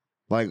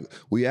 Like,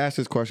 we asked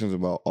these questions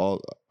about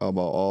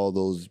all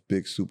those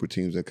big super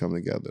teams that come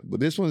together. But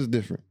this one's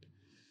different.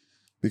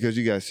 Because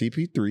you got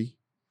CP3,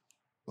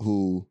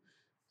 who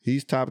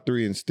he's top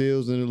 3 in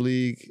steals in the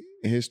league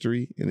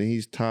history, and then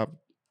he's top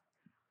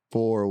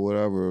 4 or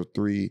whatever,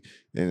 3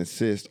 in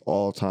assists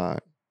all time.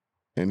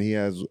 And he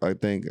has, I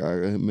think, I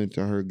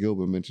heard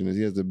Gilbert mention this,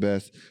 he has the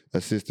best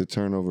assist to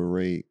turnover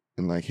rate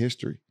in like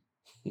history.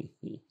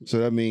 So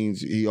that means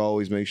he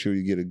always makes sure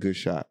you get a good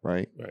shot,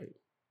 right? Right.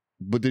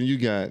 But then you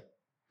got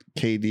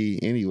KD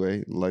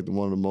anyway, like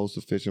one of the most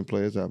efficient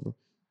players ever.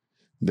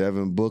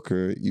 Devin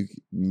Booker,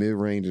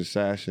 mid-range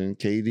assassin.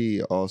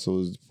 KD also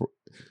is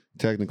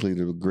technically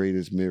the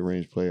greatest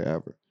mid-range player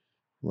ever,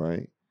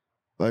 right?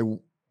 Like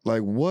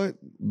what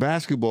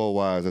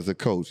basketball-wise as a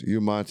coach? You're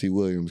Monty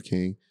Williams,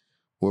 King.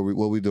 What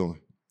we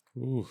doing?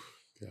 Ooh,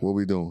 what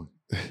we doing?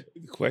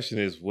 The question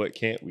is, what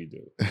can't we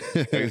do?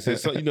 Like I said,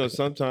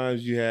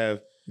 sometimes you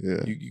have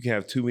you can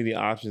have too many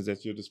options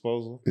at your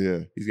disposal.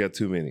 Yeah, he's got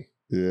too many.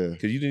 Yeah,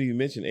 because you didn't even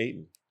mention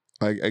Ayton.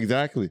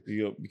 Exactly.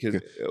 Because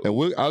and I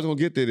was gonna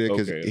get there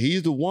because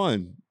he's the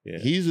one. Yeah.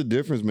 He's the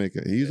difference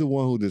maker. He's the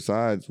one who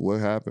decides what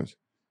happens.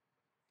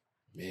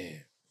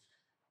 Man.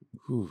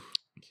 Whew.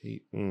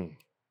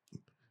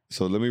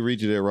 So let me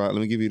read you their. Let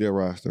me give you their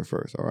roster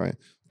first. All right.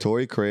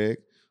 Torrey Craig,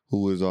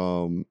 who is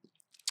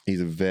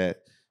he's a vet.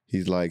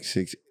 He's like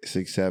 6'7",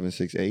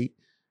 6'8".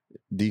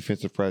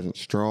 Defensive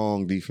presence,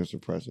 strong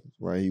defensive presence,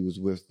 right? He was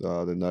with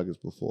the Nuggets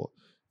before.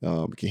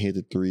 Can hit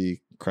the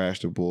three,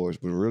 crash the boards,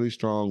 but a really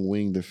strong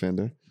wing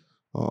defender.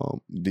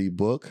 D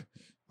Book,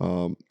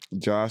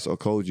 Josh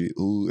Okogie,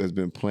 who has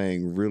been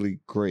playing really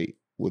great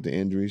with the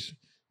injuries.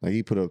 Like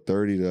he put up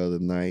 30 the other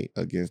night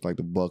against like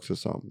the Bucks or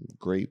something.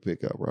 Great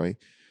pickup, right?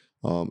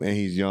 And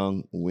he's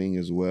young, wing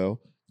as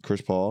well.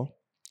 Chris Paul,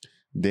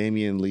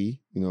 Damian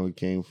Lee, he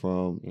came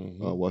from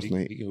what's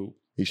name?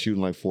 He's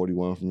shooting like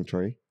 41 from the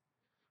tray.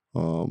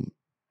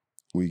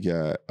 We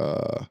got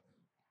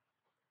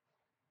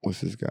what's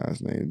this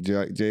guy's name?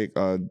 Jock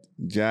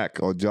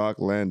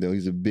Landale.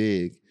 He's a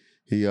big.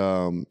 He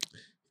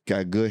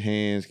got good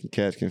hands, can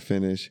catch, can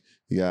finish.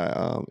 You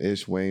got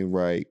Ish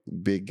Wainwright,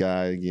 big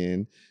guy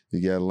again.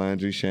 You got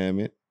Landry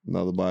Shamet,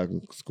 another guy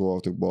can score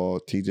off the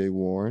ball. T.J.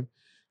 Warren,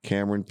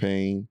 Cameron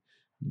Payne,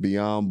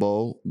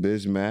 Biyombo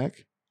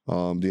Bismack,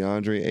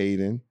 DeAndre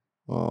Ayton,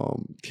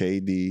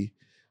 KD,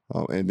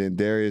 and then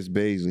Darius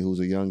Baisley,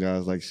 who's a young guy,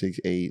 is like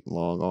 6'8",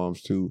 long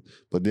arms too.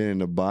 But then in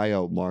the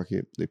buyout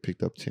market, they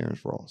picked up Terrence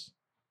Ross.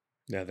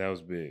 Yeah, that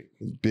was big.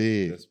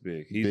 Big. That's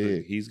big.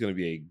 He's going to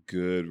be a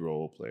good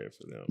role player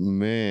for them.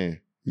 Man,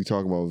 you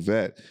talking about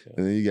vet. Yeah.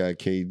 And then you got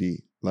KD.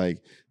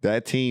 Like,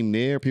 that team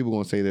there, people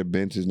going to say their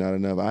bench is not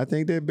enough. I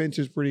think their bench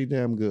is pretty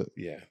damn good.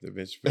 Yeah, their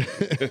bench is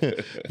pretty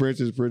good. Bench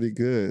is pretty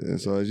good.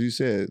 And so, as you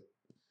said,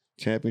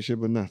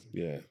 championship or nothing.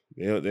 Yeah.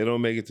 They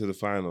don't make it to the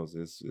finals.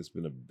 It's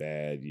been a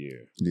bad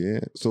year. Yeah.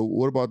 So,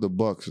 what about the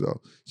Bucks,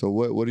 though? So,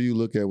 what do you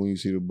look at when you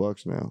see the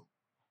Bucks now?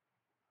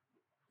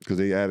 Because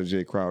they added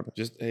Jay Crowder.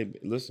 Hey,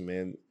 listen,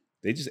 man.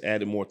 They just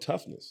added more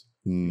toughness.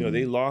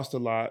 They lost a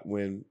lot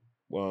when,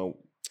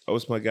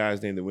 what's my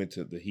guy's name that went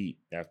to the Heat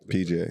after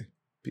PJ.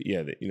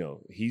 Yeah,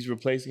 he's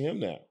replacing him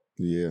now.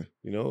 Yeah.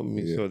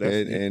 Yeah. So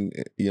that's and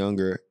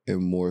younger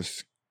and more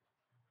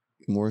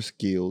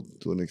skilled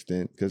to an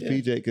extent. Because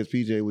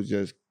PJ was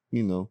just,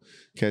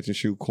 catch and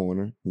shoot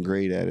corner,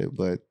 great at it,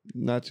 but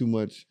not too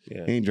much.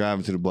 Yeah. He ain't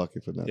driving to the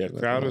bucket for nothing. Yeah,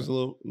 Crowder's a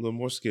little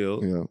more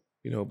skilled. Yeah.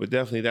 But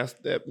definitely that's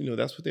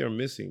what they were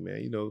missing,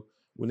 man.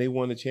 When they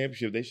won the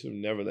championship, they should have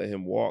never let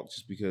him walk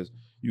just because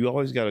you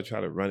always got to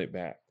try to run it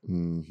back.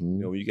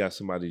 Mm-hmm. When you got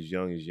somebody as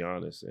young as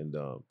Giannis and,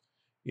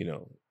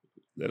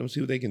 let them see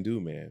what they can do,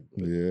 man.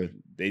 But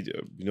they,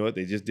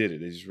 they just did it.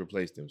 They just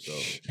replaced him. So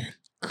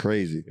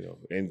crazy.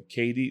 And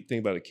KD,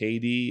 think about it,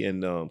 KD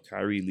and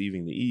Kyrie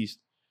leaving the East.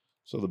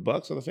 So the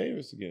Bucks are the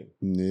favorites again.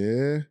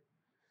 Yeah.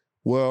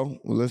 Well,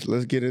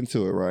 let's get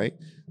into it, right?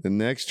 The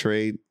next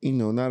trade,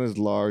 not as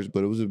large,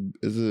 but it was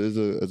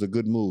a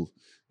good move.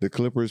 The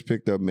Clippers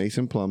picked up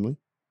Mason Plumlee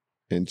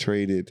and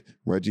traded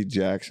Reggie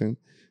Jackson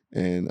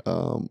and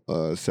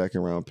a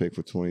second-round pick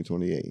for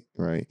 2028,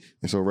 right?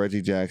 And so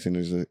Reggie Jackson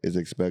is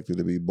expected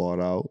to be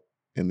bought out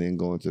and then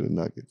going to the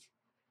Nuggets.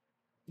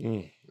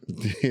 Yeah.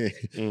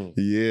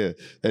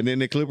 And then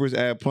the Clippers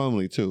add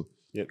Plumlee, too,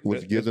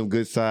 which gives them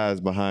good size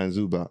behind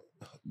Zubac.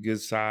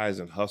 Good size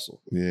and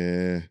hustle.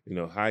 Yeah.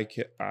 High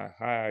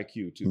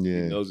IQ, too.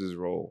 Yeah. He knows his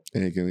role.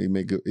 And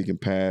he can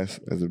pass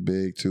as a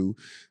big, too.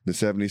 The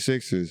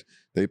 76ers,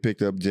 they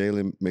picked up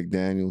Jalen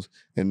McDaniels.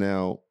 And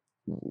now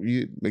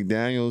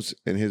McDaniels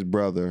and his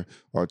brother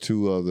are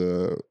two of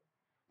the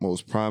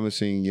most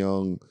promising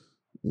young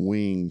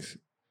wings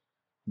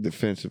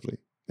defensively.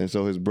 And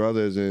so his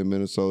brother is in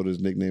Minnesota. His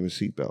nickname is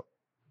Seatbelt.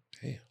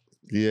 Damn.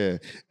 Yeah.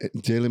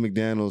 Jalen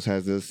McDaniels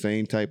has the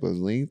same type of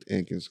length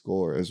and can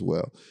score as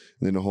well.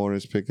 And then the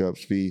Hornets pick up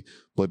speed.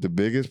 But the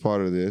biggest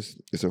part of this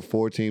is a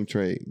 4-team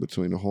trade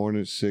between the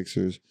Hornets,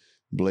 Sixers,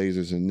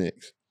 Blazers, and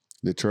Knicks.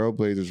 The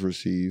Trailblazers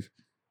receive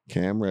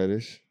Cam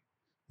Reddish,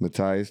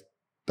 Matisse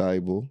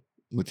Thybulle,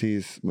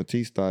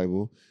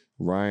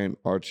 Ryan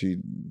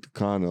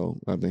Arcidiacono,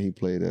 I think he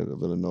played at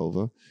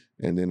Villanova,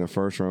 and then a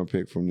first-round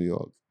pick from New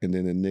York. And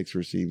then the Knicks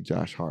receive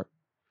Josh Hart.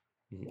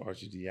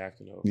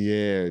 Arcidiacono.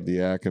 Yeah,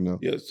 Diacono.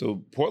 Yeah,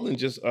 so Portland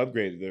just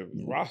upgraded their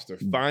roster,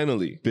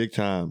 finally. Big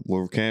time.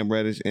 With Cam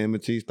Reddish and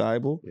Matisse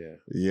Thybulle.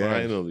 Yeah,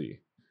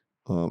 finally.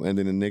 And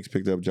then the Knicks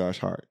picked up Josh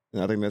Hart.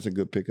 And I think that's a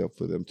good pickup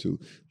for them, too.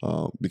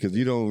 Because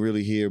you don't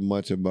really hear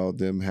much about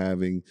them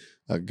having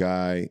a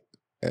guy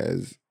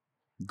as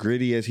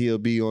gritty as he'll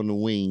be on the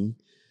wing.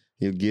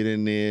 He'll get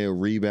in there,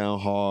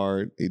 rebound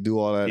hard. He do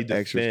all that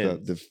extra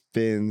stuff.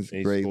 Defends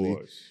greatly.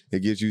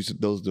 It gives you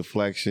those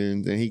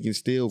deflections. And he can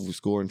still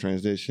score in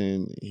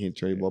transition. He can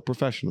trade ball.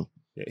 Professional.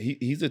 Yeah,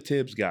 he's a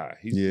Tibbs guy.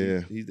 He's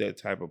that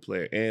type of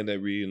player. And that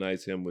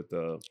reunites him with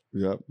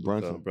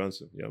Brunson.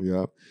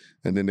 Yep.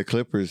 And then the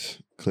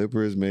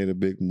Clippers made a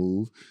big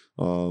move.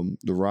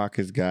 The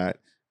Rockets got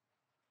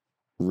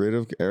rid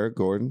of Eric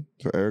Gordon.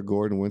 So Eric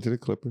Gordon went to the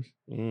Clippers.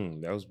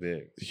 That was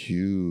big.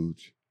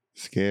 Huge.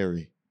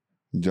 Scary.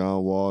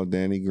 John Wall,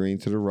 Danny Green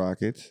to the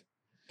Rockets.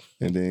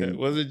 And then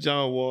wasn't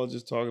John Wall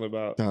just talking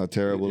about how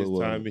terrible his it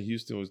was? Time in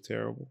Houston was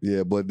terrible.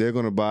 Yeah, but they're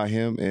going to buy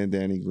him and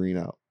Danny Green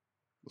out.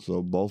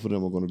 So both of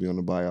them are going to be on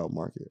the buyout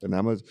market. And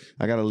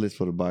I got a list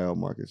for the buyout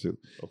market too.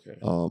 Okay.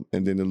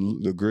 And then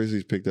the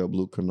Grizzlies picked up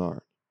Luke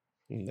Kennard.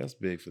 That's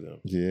big for them.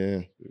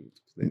 Yeah.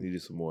 They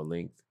needed some more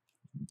length.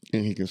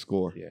 And he can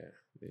score. Yeah.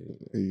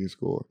 He can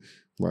score,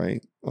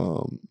 right?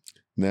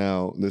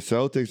 Now, the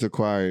Celtics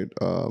acquired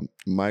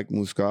Mike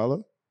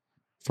Muscala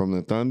from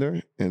the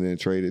Thunder and then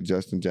traded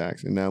Justin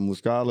Jackson. Now,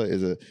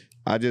 Muscala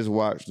I just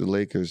watched the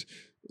Lakers.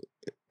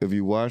 If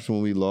you watched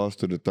when we lost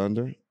to the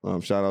Thunder,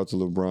 shout out to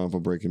LeBron for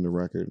breaking the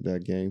record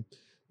that game.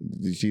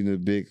 Did you see the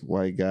big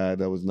white guy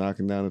that was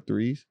knocking down the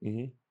threes?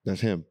 Mm-hmm.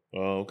 That's him.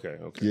 Oh, okay.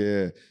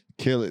 Yeah.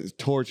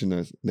 Torching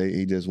us.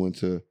 He just went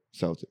to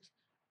Celtics.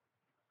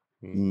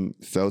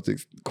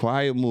 Celtics,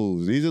 quiet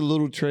moves. These are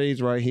little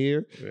trades right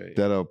here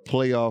that are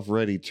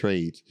playoff-ready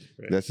trades.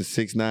 Right. That's a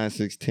 6'9",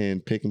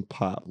 6'10", pick and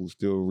pop who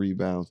still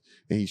rebounds,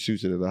 and he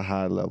shoots it at a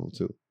high level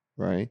too,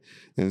 right?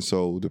 And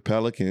so the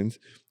Pelicans,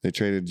 they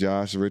traded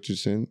Josh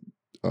Richardson.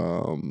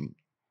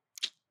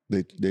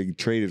 They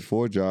traded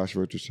for Josh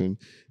Richardson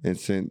and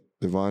sent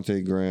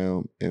Devontae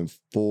Graham and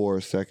 4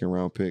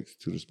 second-round picks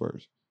to the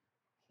Spurs.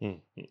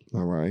 Mm-hmm.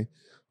 All right?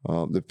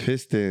 The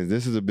Pistons,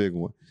 this is a big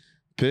one.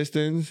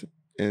 Pistons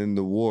and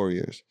the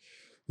Warriors.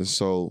 And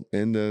so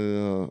in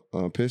the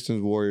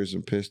Pistons, Warriors,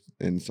 and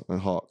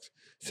Hawks,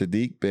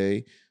 Sadiq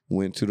Bey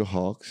went to the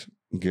Hawks.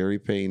 Gary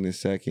Payton in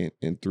second,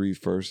 and 3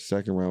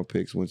 second-round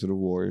picks went to the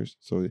Warriors.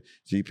 So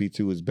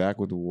GP2 is back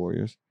with the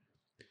Warriors.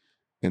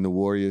 And the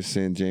Warriors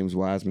sent James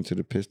Wiseman to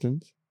the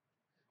Pistons.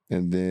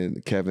 And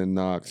then Kevin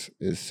Knox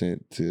is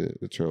sent to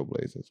the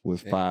Trailblazers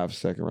with 5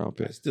 second-round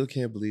picks. I still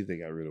can't believe they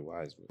got rid of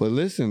Wiseman. But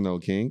listen, though,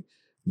 King,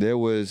 there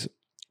was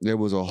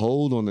a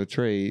hold on the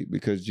trade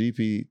because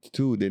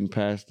GP2 didn't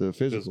pass the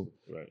physical.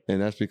 Right.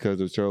 And that's because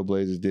the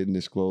Trailblazers didn't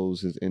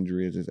disclose his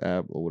injury as his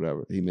ab or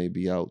whatever. He may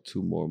be out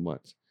 2 more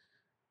months.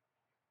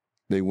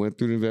 They went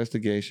through the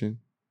investigation,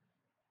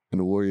 and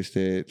the Warriors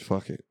said,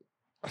 fuck it.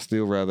 I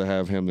still rather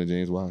have him than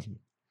James Wiseman.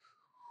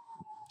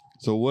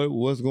 So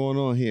what's going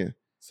on here?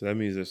 So that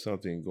means there's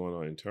something going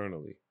on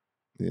internally.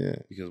 Yeah.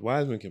 Because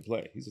Wiseman can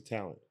play. He's a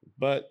talent.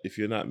 But if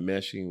you're not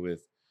meshing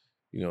with,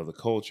 the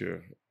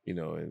culture,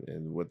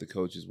 and what the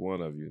coaches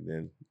want of you,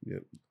 then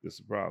it's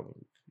a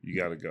problem. You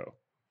got to go.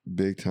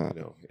 Big time.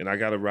 And I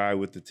got to ride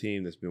with the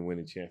team that's been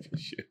winning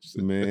championships.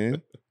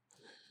 Man.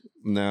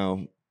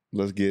 Now,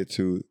 let's get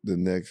to the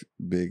next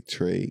big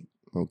trade,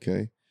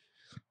 okay?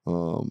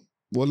 Well,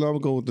 I'm going to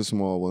go with the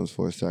small ones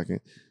for a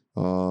second.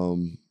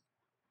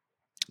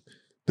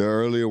 The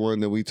earlier one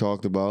that we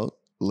talked about,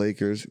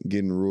 Lakers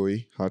getting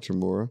Rui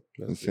Hachimura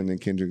and sending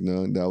Kendrick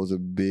Nunn. That was a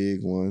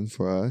big one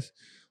for us.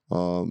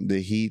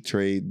 The Heat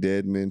trade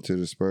Dedmon to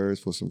the Spurs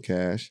for some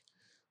cash.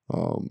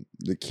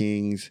 The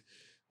Kings,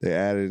 they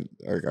added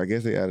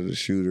a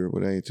shooter,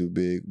 but they ain't too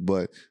big.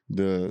 But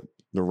the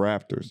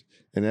Raptors,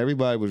 and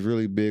everybody was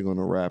really big on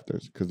the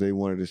Raptors because they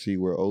wanted to see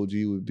where OG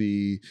would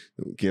be,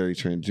 Gary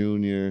Trent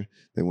Jr.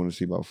 They wanted to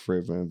see about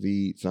Fred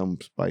VanVleet, some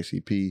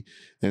Spicy P.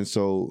 And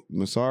so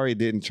Masari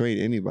didn't trade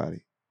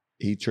anybody.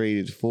 He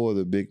traded for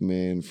the big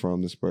man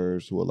from the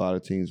Spurs, who a lot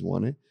of teams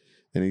wanted.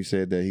 And he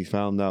said that he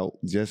found out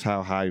just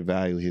how high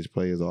value his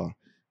players are.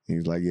 And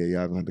he's like, yeah,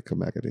 y'all going to have to come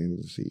back at the end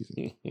of the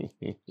season.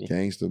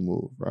 Gangster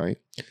move, right?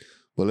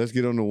 But let's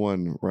get on the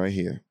one right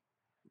here.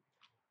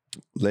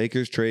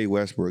 Lakers trade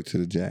Westbrook to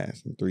the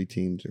Jazz, a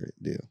 3-team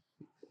deal.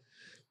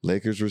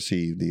 Lakers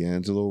receive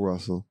D'Angelo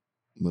Russell,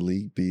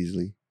 Malik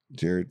Beasley,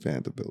 Jared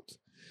Vanderbilt.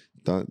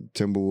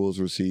 Timberwolves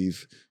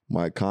receive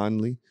Mike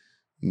Conley,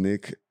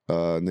 Nickeil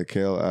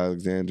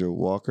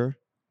Alexander-Walker,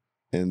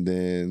 and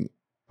then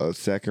a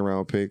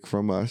second-round pick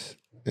from us,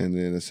 and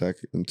then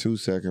 2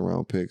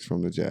 second-round picks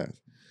from the Jazz.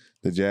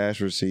 The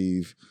Jazz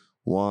receive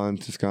Juan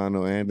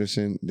Toscano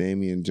Anderson,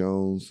 Damian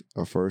Jones,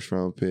 a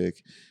first-round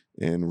pick,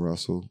 and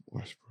Russell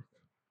Westbrook.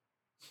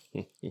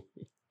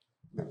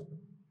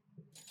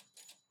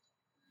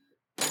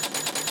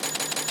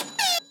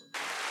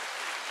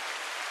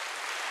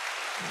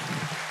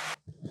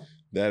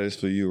 That is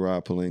for you,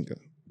 Rob Pelinka.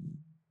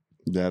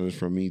 That is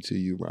from me to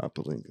you, Rob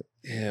Pelinka.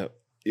 Yeah.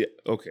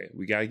 Okay.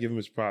 We gotta give him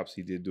his props.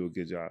 He did do a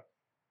good job.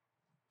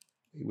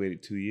 He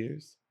waited 2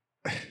 years.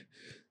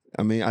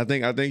 I mean, I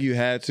think you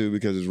had to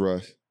because it's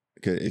Russ.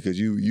 Because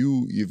you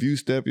if you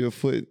step your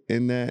foot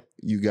in that,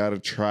 you got to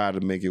try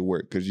to make it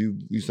work because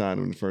you signed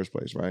him in the first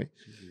place, right?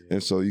 Yeah.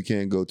 And so you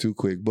can't go too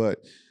quick. But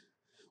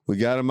we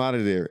got him out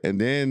of there. And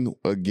then,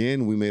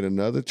 again, we made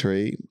another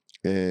trade.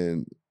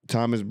 And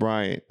Thomas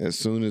Bryant, as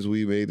soon as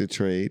we made the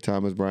trade,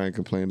 Thomas Bryant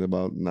complained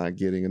about not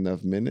getting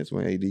enough minutes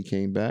when AD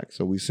came back.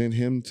 So we sent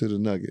him to the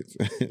Nuggets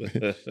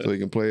so he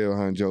can play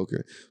behind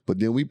Joker. But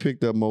then we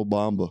picked up Mo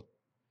Bamba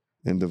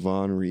and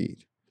Devon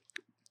Reed.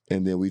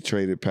 And then we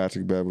traded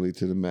Patrick Beverley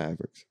to the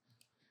Mavericks.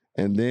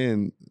 And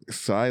then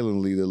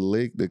silently,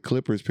 the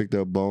Clippers picked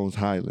up Bones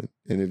Highland.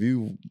 And if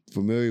you're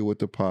familiar with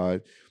the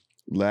pod,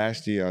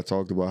 last year I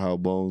talked about how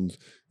Bones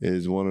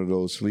is one of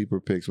those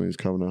sleeper picks when he's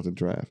coming out the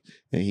draft.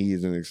 And he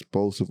is an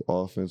explosive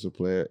offensive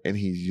player, and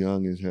he's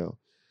young as hell.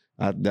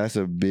 That's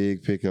a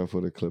big pickup for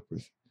the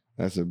Clippers.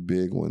 That's a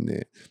big one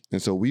there. And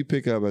so we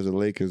pick up, as a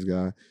Lakers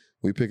guy,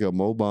 we pick up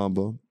Mo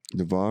Bamba,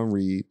 Devon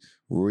Reed,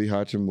 Rui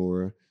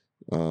Hachimura,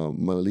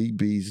 Malik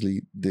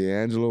Beasley,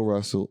 D'Angelo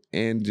Russell,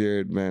 and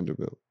Jared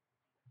Vanderbilt.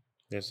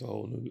 That's a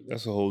whole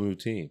new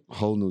team.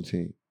 Whole new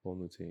team. Whole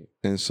new team.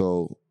 And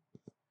so,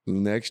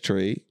 next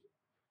trade,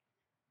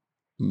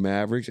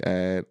 Mavericks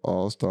add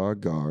all-star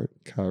guard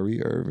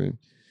Kyrie Irving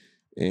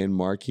and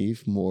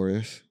Markieff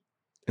Morris,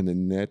 and the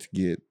Nets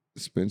get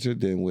Spencer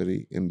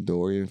Dinwiddie and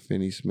Dorian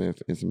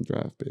Finney-Smith and some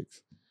draft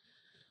picks.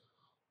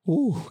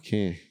 Ooh,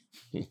 Ken.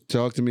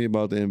 Talk to me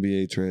about the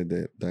NBA trade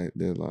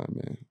deadline,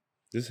 man.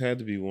 This had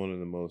to be one of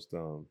the most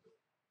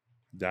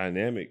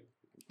dynamic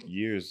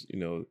years,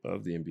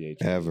 of the NBA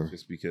trade. Ever.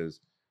 Just because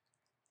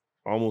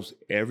almost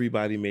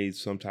everybody made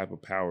some type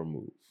of power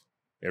move.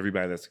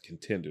 Everybody that's a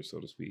contender, so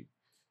to speak.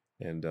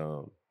 And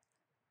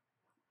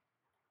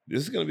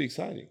this is going to be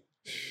exciting.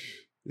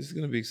 This is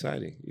going to be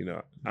exciting.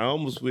 I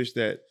almost wish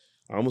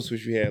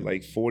we had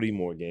like 40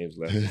 more games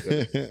left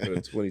instead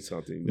of 20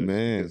 something.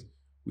 Man, because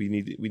we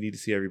need to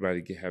see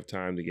everybody have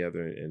time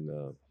together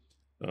and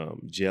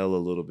gel a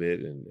little bit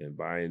and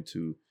buy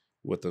into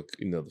what the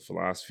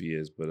philosophy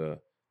is.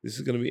 But this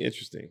is going to be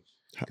interesting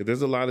because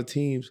there's a lot of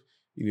teams.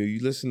 You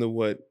listen to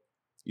what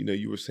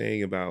you were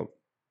saying about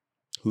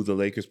who the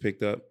Lakers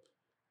picked up.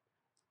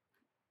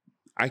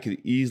 I could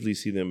easily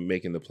see them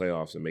making the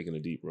playoffs and making a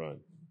deep run.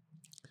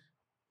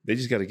 They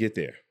just got to get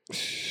there.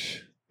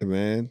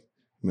 Man.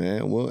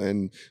 Well,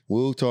 and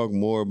we'll talk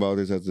more about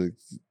this as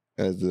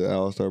the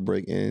All-Star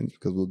break ends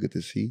because we'll get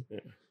to see. Yeah.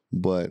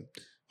 But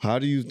how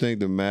do you think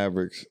the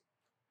Mavericks?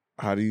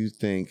 How do you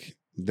think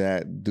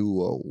that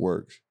duo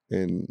works?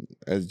 And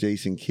as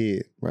Jason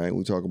Kidd, right?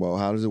 We talk about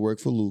how does it work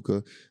for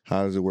Luka?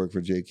 How does it work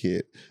for J.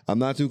 Kidd? I'm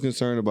not too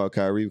concerned about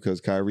Kyrie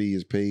because Kyrie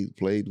has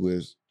played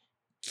with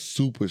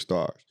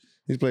superstars.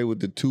 He's played with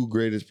the two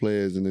greatest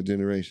players in the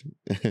generation,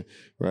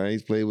 right? He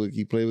played with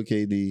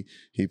KD,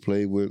 he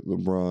played with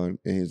LeBron,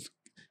 and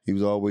he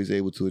was always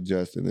able to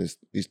adjust, and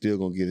he's still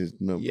gonna get his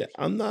numbers. Yeah,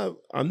 I'm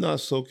not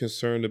so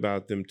concerned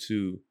about them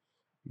two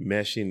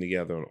meshing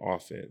together on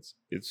offense.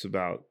 It's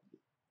about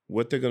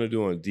what they're gonna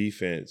do on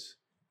defense,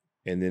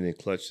 and then in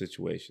clutch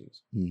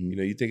situations. Mm-hmm.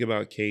 You think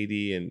about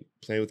KD and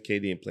playing with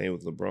KD and playing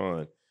with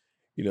LeBron.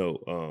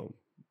 The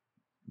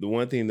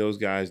one thing those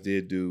guys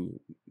did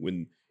do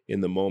when in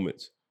the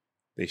moments.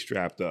 They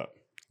strapped up,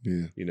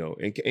 yeah.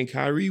 And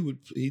Kyrie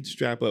he'd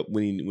strap up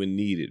when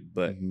needed,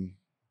 but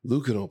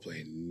Luka don't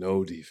play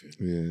no defense,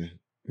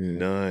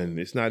 none.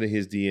 It's not in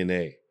his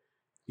DNA,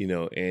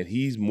 and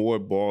he's more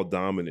ball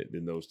dominant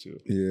than those two,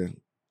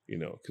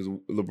 because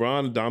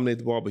LeBron dominates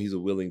the ball, but he's a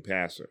willing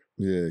passer.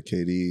 Yeah,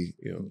 KD,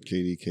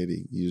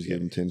 KD. You just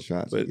give him 10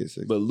 shots, but get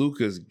 6. But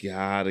Luka's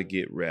gotta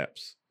get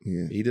reps.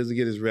 Yeah, he doesn't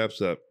get his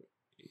reps up.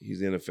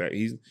 He's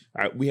ineffective.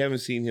 We haven't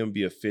seen him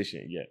be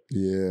efficient yet.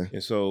 Yeah,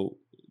 and so.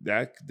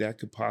 That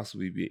could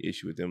possibly be an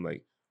issue with them,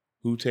 like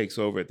who takes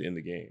over at the end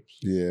of games.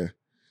 Yeah,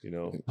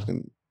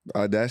 and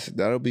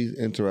that'll be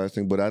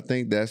interesting. But I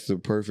think that's the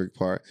perfect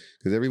part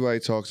because everybody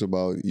talks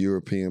about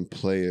European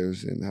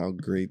players and how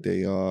great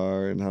they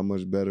are and how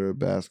much better at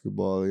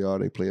basketball they are.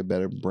 They play a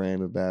better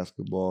brand of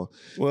basketball.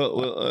 Well,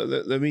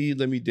 let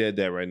me dead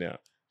that right now.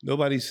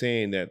 Nobody's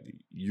saying that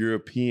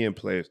European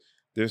players.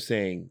 They're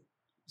saying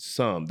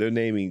some. They're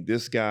naming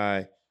this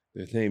guy.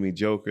 They're naming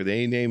Joker. They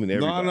ain't naming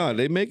everybody. No.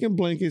 They making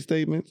blanket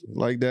statements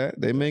like that.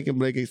 They making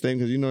blanket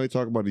statements because they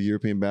talk about the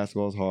European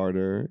basketball is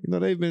harder.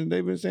 They've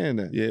been saying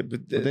that. Yeah,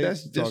 but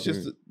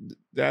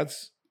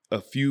that's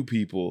a few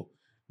people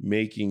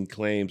making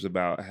claims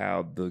about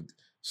how the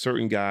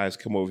certain guys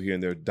come over here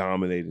and they're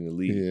dominating the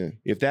league. Yeah.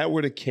 If that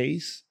were the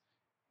case,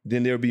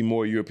 then there'll be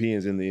more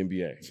Europeans in the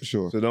NBA. For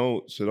sure. So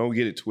don't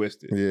get it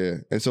twisted. Yeah.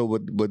 And so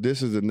but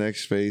this is the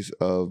next phase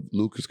of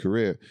Luka's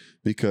career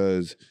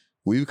because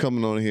we've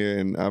come on here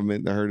and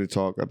I heard it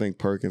talk, I think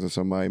Perkins or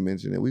somebody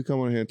mentioned it. We've come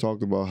on here and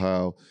talked about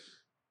how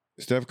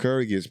Steph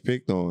Curry gets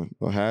picked on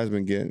or has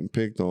been getting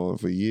picked on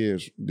for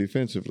years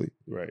defensively.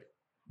 Right.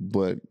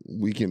 But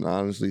we can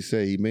honestly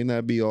say he may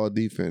not be all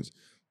defense,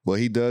 but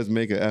he does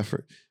make an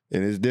effort.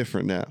 And it's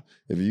different now.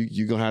 If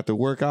you're going to have to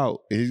work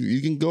out.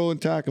 You can go and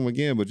attack him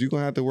again, but you're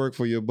going to have to work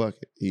for your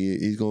bucket.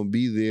 He's going to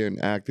be there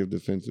and active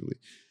defensively.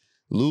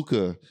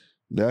 Luka,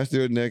 that's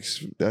the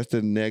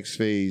next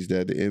phase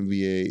that the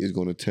NBA is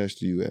going to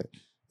test you at.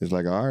 It's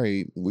like, all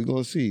right, we're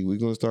going to see. We're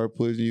going to start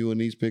putting you in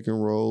these pick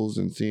and rolls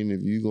and seeing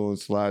if you're going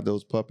to slide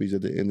those puppies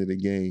at the end of the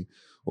game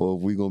or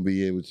if we're going to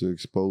be able to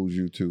expose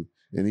you to.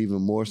 And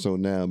even more so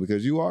now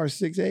because you are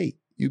 6'8".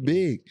 You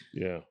big.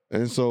 Yeah.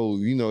 And so,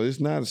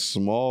 it's not a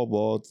small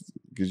ball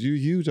because you're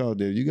huge out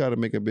there. You got to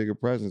make a bigger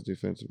presence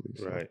defensively.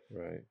 So, right.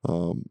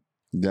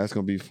 That's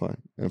going to be fun.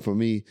 And for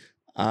me,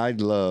 I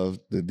love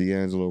the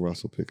D'Angelo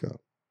Russell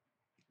pickup.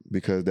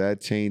 Because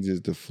that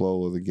changes the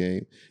flow of the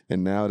game.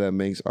 And now that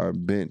makes our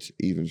bench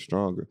even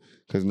stronger.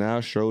 Because now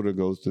Schroeder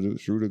goes to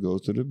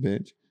the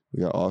bench.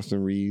 We got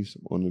Austin Reeves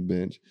on the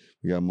bench.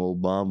 We got Mo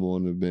Bamba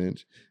on the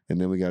bench. And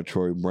then we got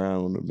Troy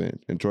Brown on the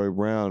bench. And Troy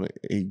Brown,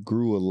 he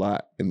grew a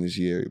lot in this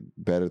year.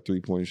 Better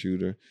three-point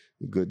shooter,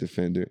 good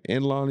defender.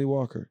 And Lonnie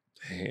Walker.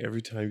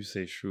 Every time you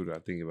say Schroeder, I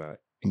think about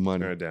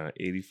Money. Turned down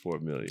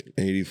 $84 million.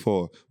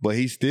 84. But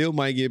he still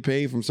might get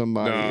paid from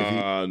somebody.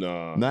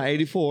 No. Not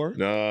 84.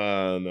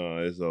 No,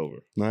 it's over.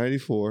 Not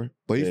 84.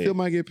 But he still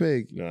might get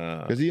paid.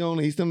 Nah. Because he's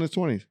still in his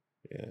 20s.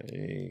 Yeah,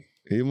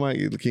 He might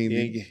get he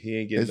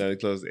ain't getting nothing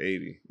close to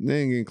 80.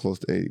 They ain't getting close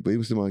to 80, but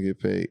he still might get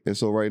paid. And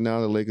so right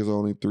now the Lakers are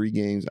only 3.5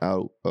 games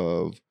out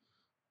of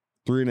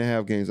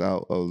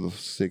the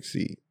 6th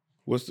seed.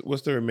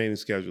 What's the remaining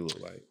schedule look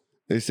like?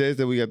 It says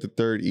that we got the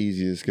third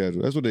easiest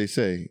schedule. That's what they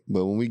say.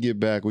 But when we get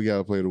back, we got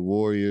to play the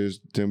Warriors,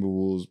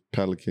 Timberwolves,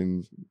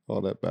 Pelicans, all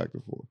that back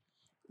and forth.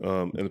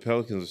 And the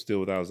Pelicans are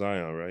still without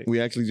Zion, right?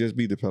 We actually just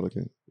beat the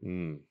Pelicans.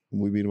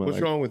 We beat them. What's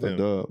wrong with him?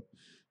 Dub.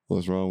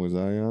 What's wrong with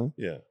Zion?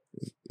 Yeah.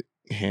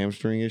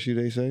 Hamstring issue,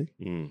 they say.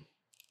 Yeah,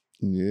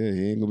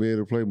 he ain't gonna be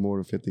able to play more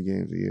than 50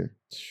 games a year.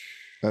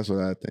 That's what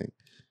I think.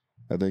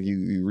 I think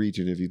you reach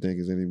it if you think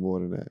it's any more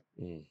than that.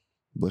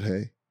 But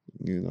hey,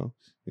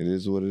 it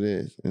is what it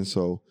is. And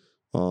so,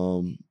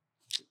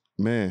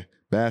 man,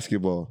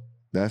 basketball.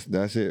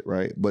 That's it,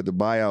 right? But the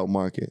buyout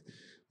market.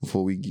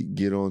 Before we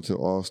get on to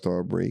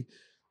All-Star break,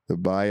 the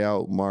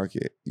buyout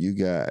market. You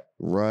got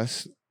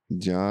Russ,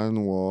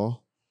 John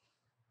Wall,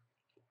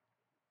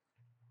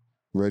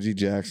 Reggie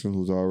Jackson,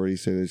 who's already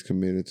said he's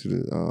committed to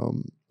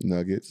the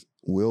Nuggets.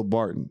 Will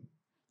Barton,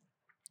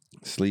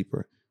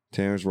 sleeper.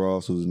 Terrence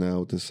Ross, who's now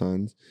with the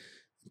Suns.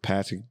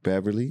 Patrick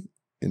Beverly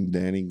and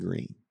Danny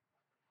Green.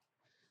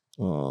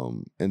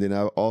 And then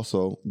I've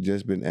also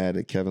just been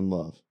added Kevin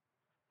Love.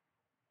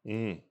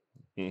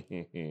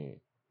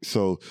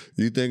 So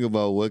you think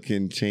about what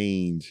can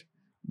change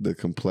the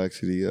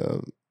complexity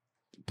of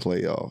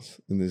playoffs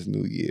in this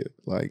new year.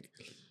 Like,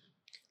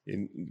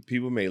 and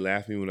people may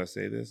laugh at me when I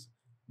say this,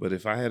 but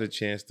if I had a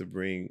chance to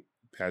bring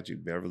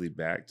Patrick Beverly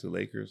back to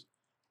Lakers,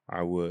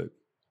 I would.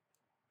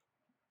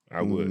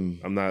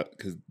 I'm not,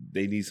 because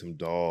they need some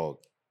dog.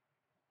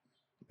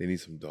 They need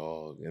some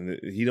dog. And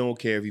he don't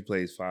care if he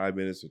plays 5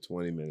 minutes or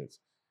 20 minutes.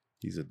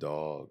 He's a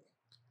dog.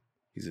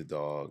 He's a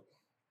dog.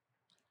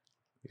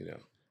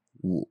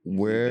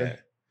 Where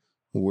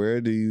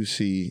do you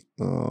see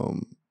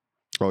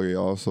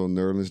also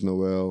Nerlens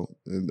Noel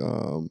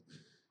and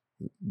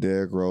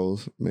Derrick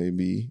Rose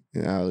maybe,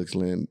 and Alex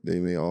Len, they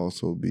may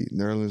also be.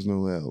 Nerlens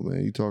Noel,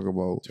 man, you talk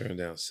about turned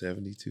down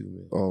 $72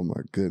 million. Oh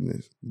my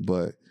goodness.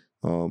 But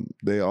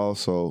they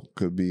also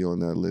could be on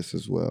that list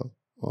as well.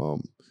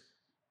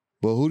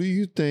 But who do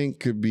you think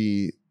could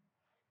be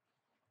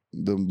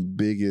the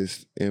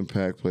biggest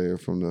impact player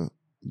from the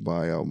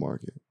buyout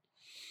market?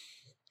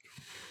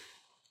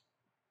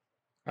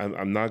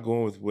 I'm not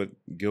going with what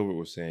Gilbert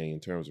was saying in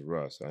terms of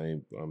Russ.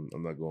 I'm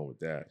not going with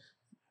that.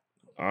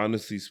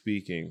 Honestly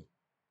speaking,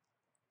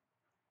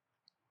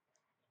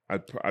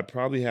 I'd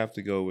probably have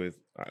to go with,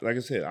 like I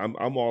said,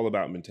 I'm all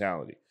about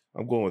mentality.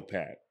 I'm going with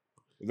Pat.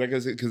 Like I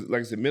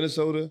said,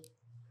 Minnesota.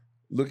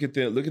 Look at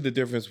the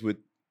difference with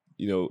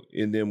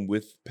in them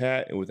with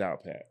Pat and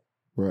without Pat.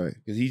 Right.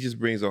 Because he just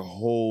brings a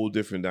whole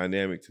different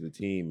dynamic to the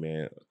team,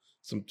 man.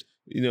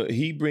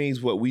 He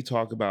brings what we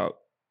talk about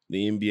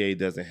the NBA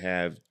doesn't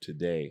have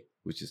today,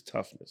 which is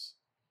toughness.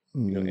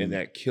 And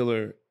that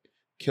killer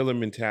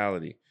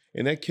mentality.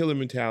 And that killer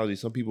mentality,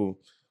 some people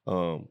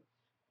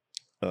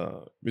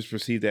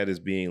misperceive that as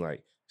being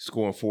like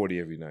scoring 40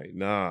 every night.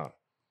 Nah.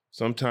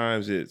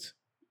 Sometimes it's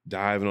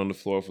diving on the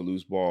floor for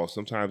loose balls.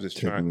 Sometimes it's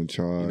trying,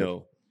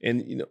 the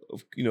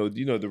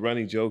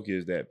running joke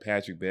is that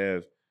Patrick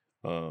Bev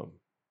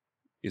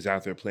is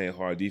out there playing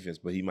hard defense,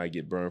 but he might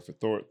get burned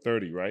for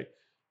 30, right?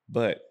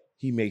 But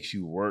he makes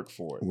you work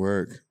for it.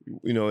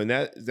 And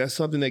that's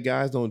something that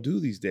guys don't do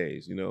these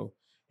days,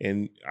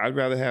 And I'd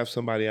rather have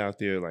somebody out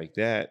there like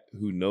that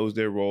who knows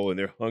their role and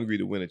they're hungry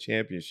to win a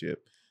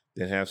championship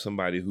than have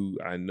somebody who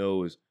I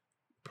know is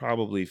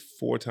probably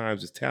 4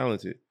 times as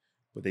talented,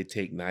 but they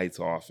take nights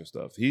off and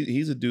stuff.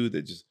 He's a dude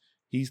that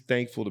he's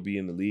thankful to be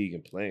in the league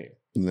and playing.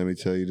 Let me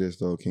tell you this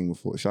though, King.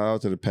 Before shout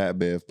out to the Pat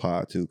Bev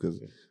pod too, because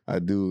I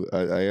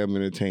am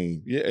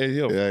entertained.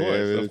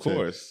 Of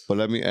course. But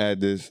let me add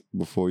this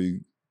before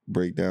you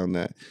break down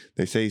that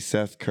they say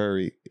Seth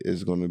Curry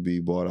is going to be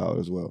bought out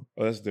as well.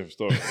 Oh, that's a different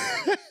story.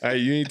 Hey,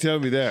 you ain't tell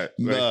me that.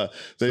 Nah,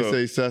 they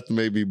say Seth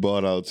may be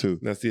bought out too.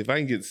 Now, see, if I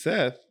can get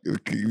Seth,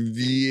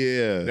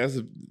 yeah,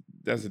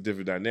 that's a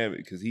different dynamic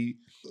because he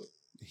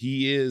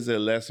is a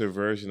lesser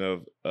version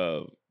of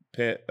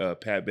Pat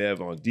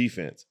Bev on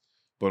defense,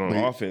 but on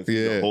offense,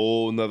 he's a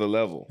whole nother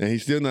level. And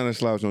he's still not a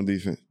slouch on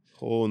defense.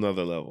 Whole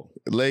nother level.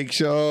 Lake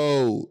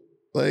Show,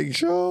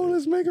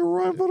 let's make a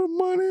run for the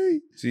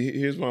money. See,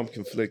 here's why I'm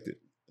conflicted.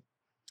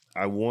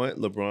 I want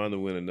LeBron to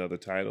win another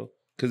title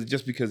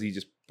because he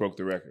just broke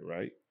the record,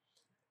 right?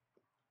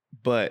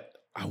 But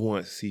I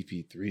want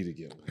CP3 to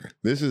get one.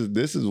 This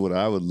is what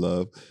I would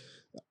love.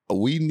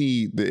 We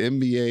need the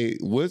NBA.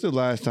 When's the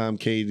last time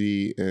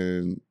KD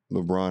and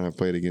LeBron have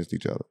played against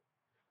each other?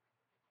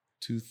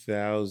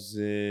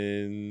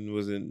 2000,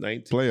 was it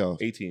 19?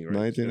 Playoffs. 18, right?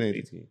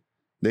 1918.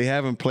 They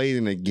haven't played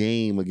in a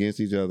game against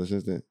each other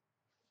since then.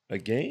 A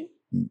game?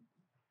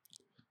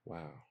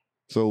 Wow.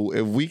 So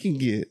if we can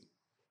get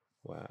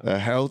a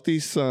healthy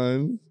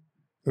Sun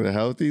The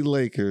healthy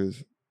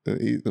Lakers,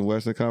 the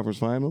Western Conference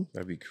Finals.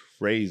 That'd be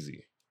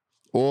crazy.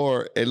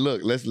 Or and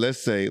look,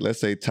 let's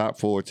say top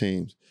 4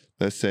 teams.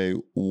 Let's say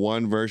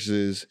 1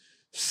 versus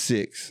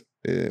 6,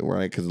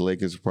 right? Because the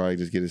Lakers will probably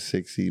just get a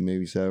 6 seed,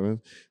 maybe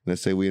 7.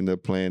 Let's say we end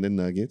up playing the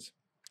Nuggets,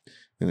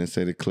 and let's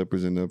say the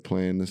Clippers end up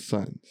playing the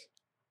Suns.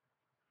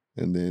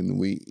 And then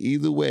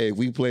either way, if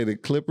we play the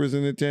Clippers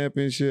in the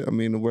championship,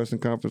 the Western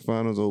Conference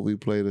Finals, or we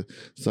play the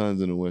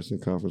Suns in the Western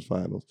Conference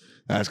Finals,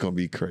 that's gonna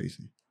be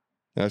crazy.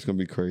 That's gonna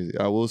be crazy.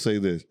 I will say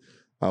this.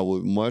 I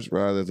would much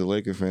rather, as a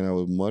Laker fan,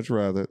 no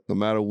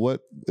matter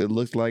what it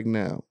looks like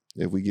now,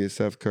 if we get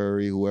Steph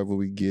Curry, whoever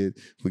we get,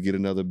 if we get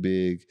another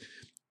big,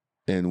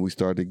 and we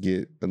start to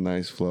get a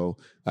nice flow,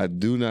 I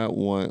do not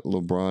want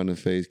LeBron to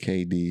face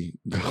KD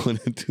going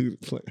into the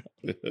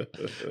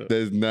playoffs.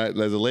 That's not,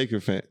 as a Laker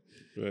fan,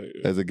 Right.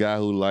 as a guy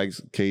who likes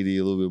KD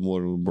a little bit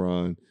more than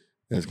LeBron,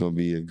 that's going to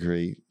be a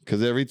great,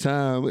 because every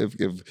time,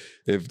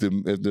 if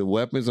the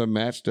weapons are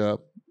matched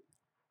up,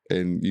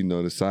 and the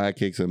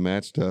sidekicks are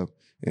matched up,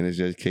 and it's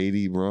just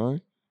KD,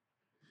 Bron.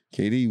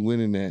 KD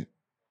winning that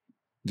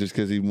just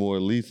because he's more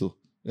lethal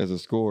as a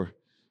scorer,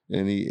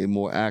 and he's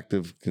more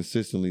active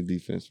consistently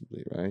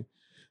defensively, right?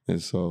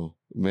 And so,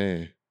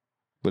 man,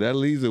 but that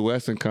leaves the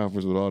Western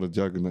Conference with all the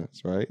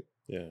juggernauts, right?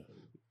 Yeah.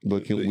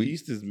 But the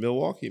East is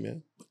Milwaukee,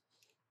 man.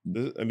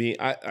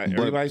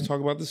 Everybody's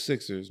talking about the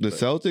Sixers. The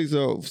Celtics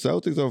are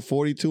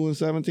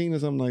 42-17 or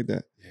something like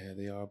that. Yeah,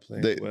 they are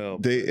playing well.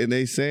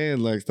 They saying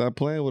like, stop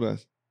playing with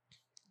us.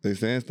 They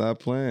saying stop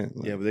playing.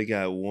 Like, yeah, but they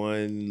got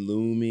one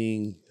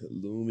looming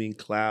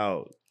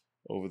cloud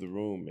over the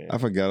room, man. I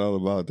forgot all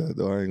about that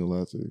though. I ain't gonna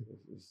lie to you.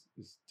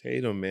 It's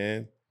Tatum,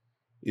 man.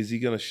 Is he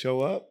gonna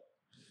show up?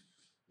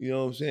 You know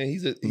what I'm saying?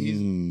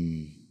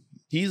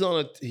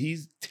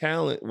 He's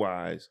talent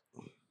wise,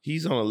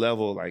 he's on a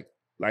level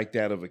like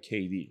that of a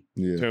KD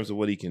in terms of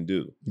what he can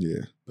do.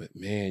 Yeah. But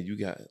man, you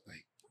got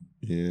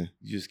you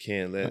just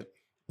can't let.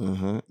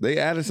 They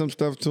added some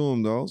stuff to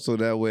him though, so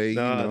that way.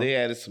 They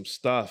added some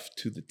stuff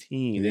to the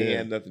team. They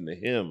added nothing to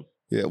him.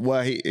 Yeah,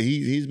 well,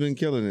 he's been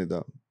killing it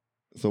though.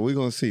 So we're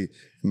gonna see.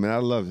 Man, I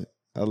love it.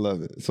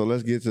 So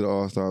let's get to the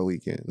All-Star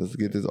Weekend. Let's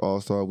get this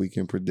All-Star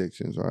Weekend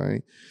predictions, all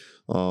right?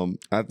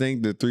 I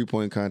think the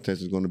 3-point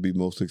contest is going to be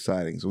most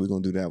exciting, so we're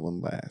going to do that one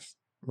last,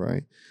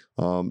 right?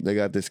 They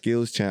got the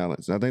skills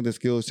challenge. I think the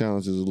skills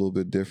challenge is a little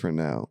bit different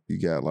now. You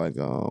got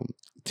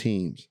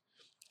teams.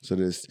 So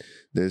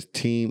there's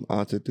Team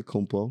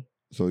Antetokounmpo.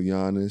 So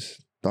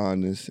Giannis,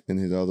 Giannis, and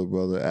his other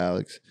brother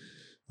Alex.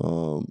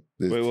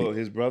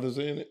 His brothers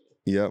are in it?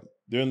 Yep.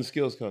 They're in the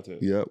skills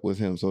contest. Yep, with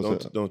him. So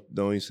don't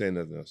even say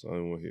nothing else. I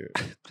don't want to hear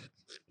it.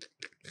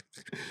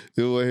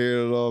 You don't want to hear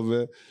it at all,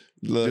 man.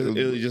 Look,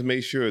 just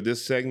make sure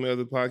this segment of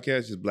the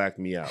podcast just black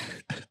me out.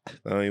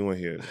 I don't even want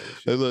to hear it.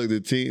 Hey, look, the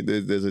team.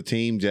 There's a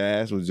Team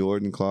Jazz with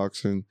Jordan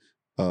Clarkson,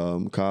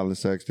 Colin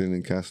Sexton,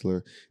 and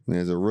Kessler. And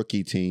there's a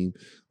rookie team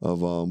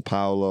of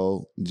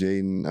Paolo,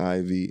 Jaden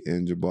Ivey,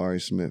 and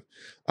Jabari Smith.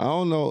 I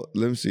don't know.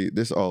 Let me see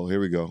this. Oh, here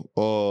we go.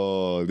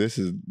 Oh, this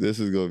is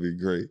gonna be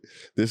great.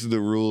 This is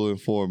the rule and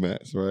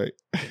formats, right?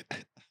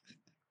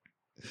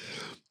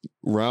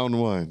 Round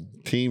 1,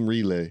 team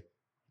relay.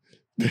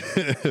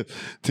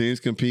 Teams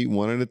compete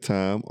one at a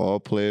time. All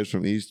players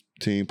from each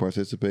team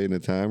participate in a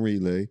time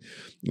relay.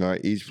 All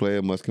right, each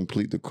player must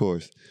complete the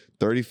course.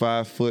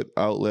 35-foot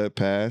outlet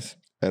pass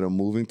at a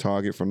moving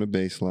target from the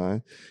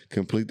baseline.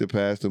 Complete the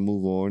pass to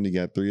move on. You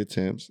got 3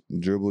 attempts.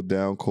 Dribble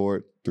down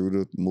court through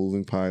the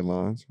moving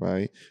pylons,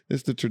 right?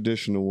 It's the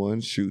traditional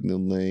one, shooting the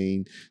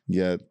lane.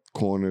 You got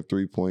corner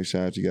 3-point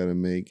shots you got to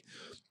make.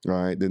 All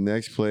right, the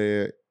next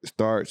player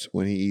starts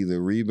when he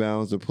either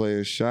rebounds the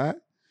player's shot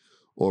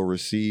or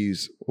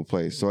receives a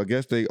play. So I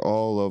guess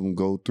all of them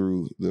go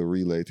through the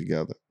relay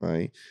together,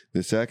 right?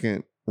 The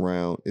second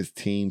round is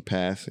team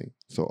passing.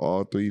 So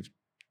all 3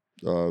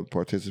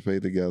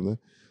 participate together.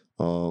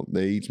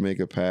 They each make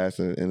a pass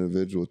at an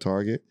individual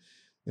target,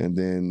 and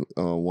then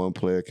one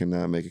player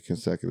cannot make a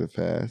consecutive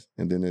pass.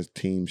 And then there's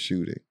team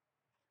shooting,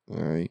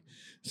 all right?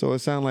 So it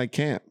sounds like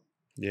camp.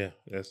 Yeah,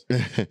 that's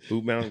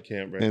Boot Mountain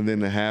Camp, right? And then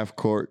the half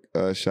court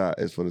shot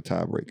is for the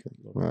tiebreaker,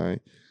 all right?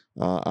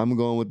 I'm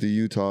going with the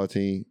Utah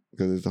team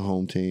because it's the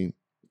home team.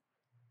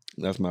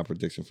 That's my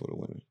prediction for the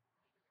winner.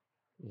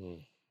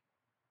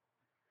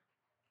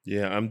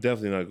 Yeah, I'm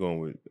definitely not going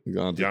with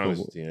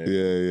Giannis' team.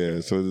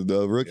 Yeah. So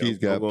the rookies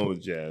got. I'm going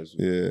with Jazz.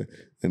 Yeah,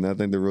 and I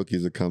think the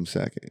rookies will come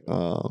second.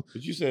 But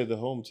you said the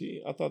home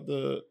team. I thought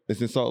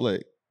it's in Salt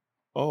Lake.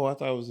 Oh, I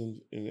thought it was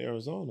in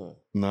Arizona.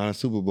 Nah,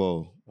 Super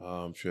Bowl.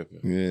 Oh, I'm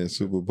tripping. Yeah,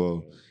 Super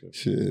Bowl.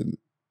 Shit,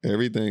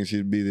 everything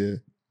should be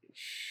there.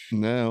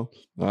 Now,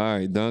 all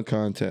right, dunk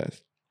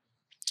contest.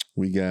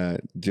 We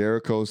got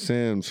Jericho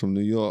Sims from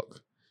New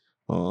York.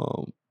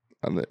 I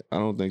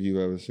don't think you've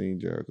ever seen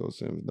Jericho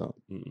Sims dunk.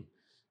 Mm-mm.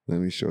 Let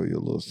me show you a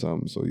little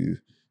something so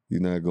you're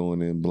not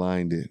going in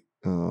blinded.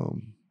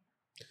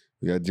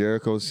 We got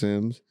Jericho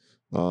Sims,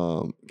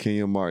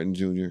 Kenyon Martin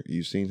Jr.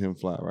 You've seen him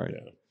fly, right?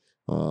 Yeah.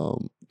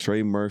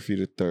 Trey Murphy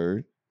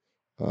III,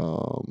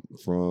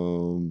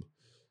 from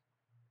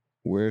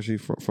where is he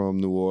from? From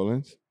New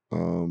Orleans.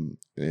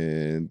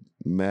 and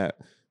Matt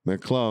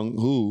McClung,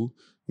 who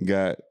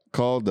got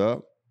called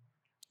up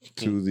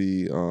to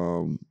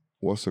the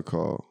what's it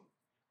called?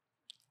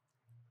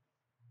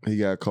 He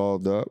got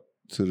called up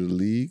to the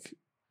league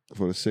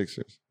for the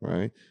Sixers,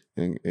 right?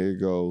 And it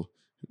go,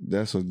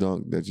 that's a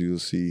dunk that you'll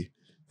see.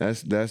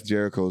 That's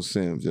Jericho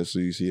Sims, just so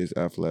you see his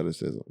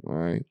athleticism, all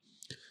right?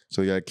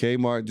 So you got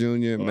Kmart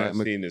Jr., I've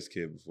seen this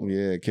kid before.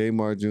 Yeah,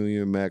 Kmart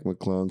Jr., Mac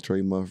McClung,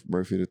 Trey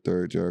Murphy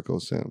III, Jericho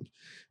Sims.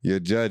 Your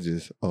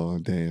judges, oh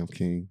damn,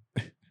 King.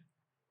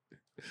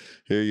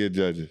 Here are your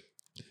judges.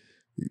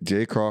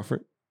 Jay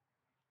Crawford,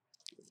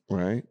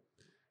 right?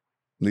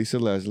 Lisa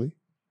Leslie,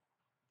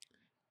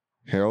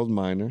 Harold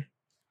Miner,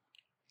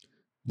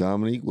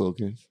 Dominique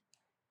Wilkins,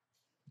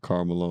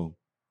 Karl Malone.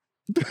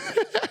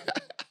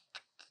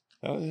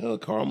 How the hell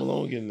Karl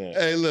Malone getting that?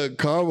 Hey, look,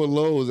 Karl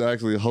Malone was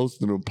actually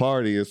hosting a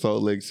party in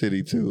Salt Lake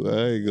City too. I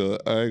ain't go.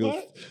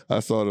 What? I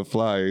saw the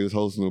flyer. He was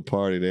hosting a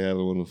party. They had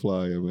him on the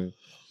flyer, man.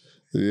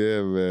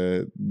 Yeah,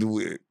 man.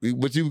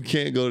 But you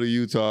can't go to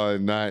Utah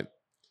and not,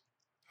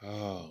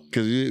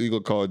 because you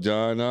gonna call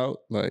John out,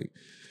 like.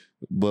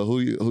 But who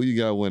you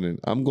got winning?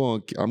 I'm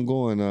going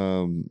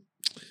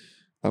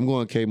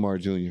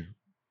Kmart Jr.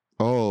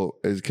 Oh,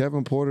 is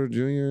Kevin Porter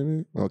Jr. in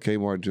it? Oh,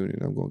 Kmart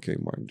Jr. I'm going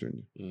Kmart Jr.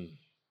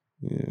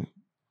 Yeah.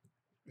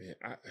 Man,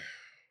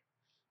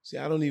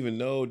 I don't even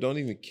know. Don't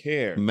even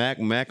care. Mac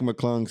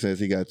McClung says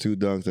he got 2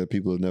 dunks that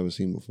people have never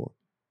seen before.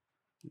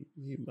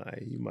 He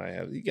might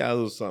have. He got a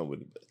little something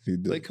with it. He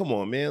did. Like, come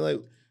on, man.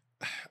 Like,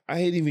 I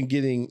can't even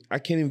get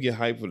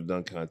hyped for the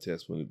dunk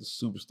contest when the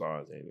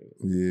superstars ain't in it.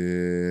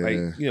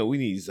 Yeah. Like, we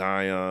need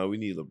Zion, we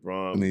need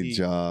LeBron, I need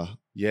Ja.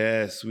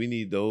 Yes, we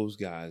need those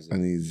guys. I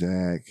need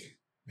Zach.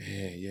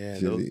 Man, yeah.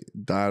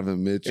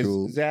 Donovan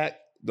Mitchell. Zach,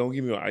 don't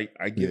give me wrong.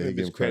 I give him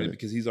his credit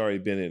because he's already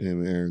been in it.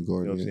 Him and Aaron You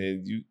Gordon. know what I'm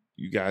saying?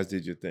 You guys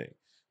did your thing.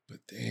 But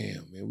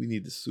damn, man, we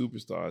need the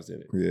superstars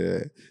in it.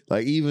 Yeah.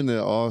 Like even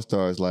the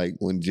All-Stars, like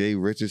when Jay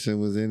Richardson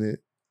was in it,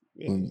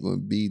 Yeah.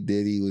 when B.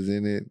 Diddy was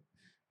in it,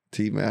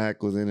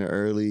 T-Mac was in it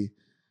early.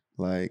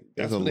 Like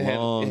that's a when it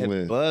long had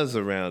list. buzz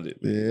around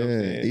it. Man. You know what I'm Yeah.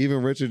 saying?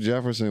 Even Richard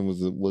Jefferson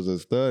was a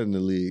stud in the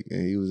league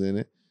and he was in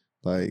it.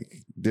 Like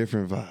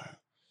different vibe.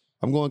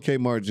 I'm going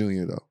Kmart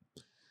Jr.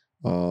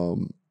 though.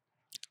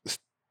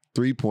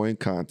 3-point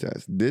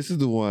contest. This is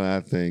the one I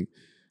think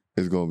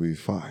is going to be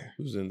fire.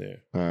 Who's in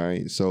there? All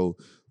right. So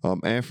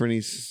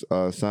Anthony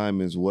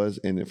Simons was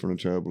in it from the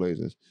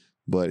Trailblazers,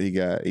 but he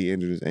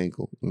injured his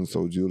ankle. And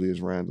so Julius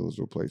Randle is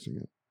replacing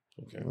him.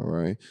 Okay. All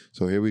right.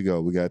 So here we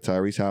go. We got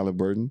Tyrese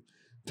Halliburton,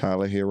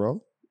 Tyler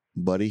Hero,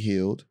 Buddy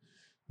Hield,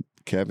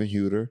 Kevin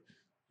Huerter,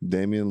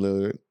 Damian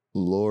Lillard,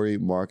 Lauri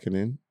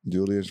Markkanen,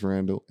 Julius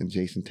Randle, and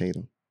Jason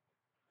Tatum.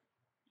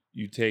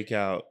 You take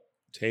out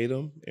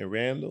Tatum and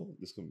Randall,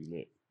 this gonna be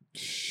lit.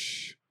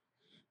 Shh.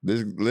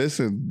 This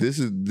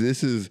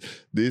is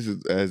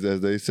as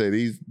they say,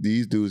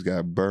 these dudes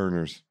got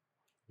burners.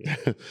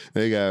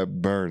 They got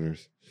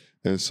burners.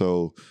 And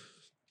so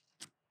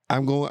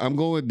I'm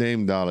going with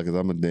Dame Dollar because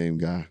I'm a Dame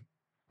guy.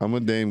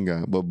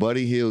 But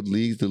Buddy Hield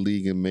leads the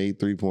league in made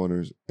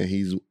 3-pointers, and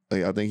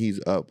I think he's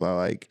up by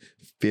like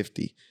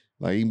 50.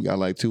 Like he got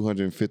like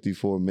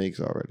 254 makes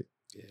already.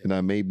 Yeah. And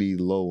I may be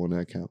low on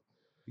that count.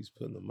 He's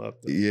putting them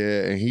up though.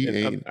 Yeah,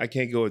 and I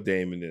can't go with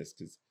Dame in this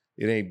because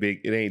it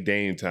ain't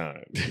Dame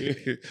time.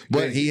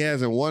 but he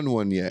hasn't won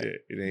one yet. Yeah,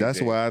 it ain't That's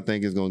Dame. why I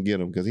think it's gonna get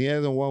him because he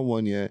hasn't won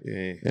one yet,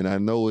 and I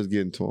know it's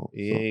getting to him.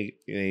 It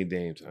ain't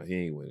Dame time. He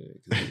ain't winning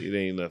it 'cause it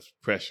ain't enough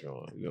pressure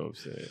on. You know what I'm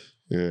saying?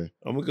 Yeah,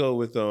 I'm gonna go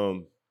with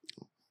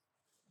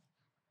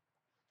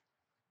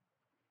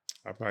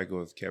I'll probably go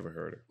with Kevin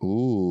Huerter.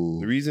 Ooh.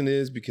 The reason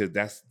is because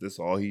that's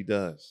all he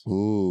does.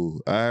 Ooh.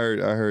 I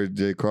heard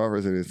Jay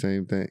Crawford say the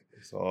same thing.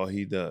 That's all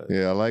he does.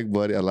 Yeah, I like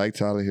Buddy. I like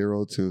Tyler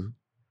Hero too.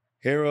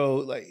 Hero,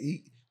 like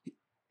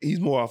he's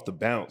more off the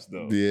bounce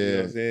though. Yeah, You know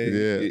what I'm saying?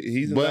 yeah.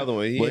 He's But- another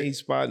one. He but- ain't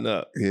spotting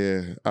up.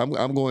 Yeah,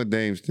 I'm going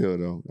Dame still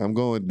though. I'm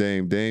going with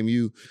Dame. Dame,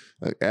 you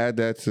add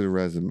that to the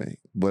resume.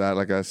 But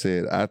like I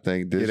said, I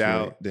think this Get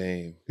out,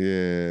 Dame.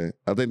 Yeah,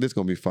 I think this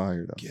gonna be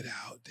fire though. Get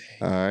out,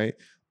 Dame. All right,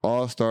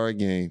 All-Star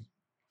game,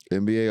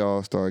 NBA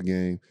All-Star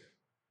game.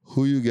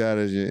 Who you got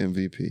as your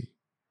MVP?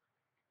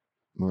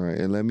 All right,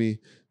 and let me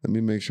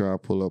make sure I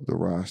pull up the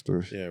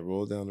rosters. Yeah,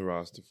 roll down the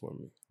roster for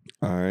me.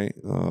 All right,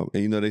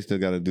 and they still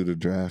got to do the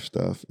draft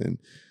stuff, and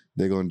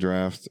they're gonna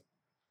draft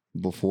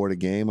before the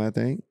game, I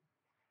think.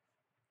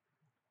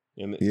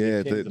 And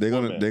Yeah, changed the they're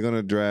format.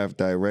 gonna draft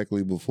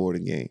directly before the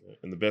game.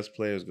 And the best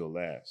players go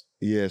last.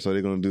 Yeah, so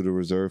they're gonna do the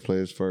reserve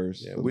players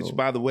first. Yeah, So which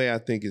by the way I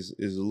think is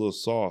a little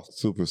soft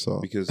super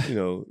soft. because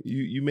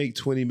you make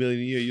 $20 million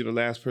a year, you're the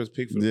last person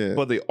picked Yeah.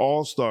 for the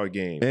All-Star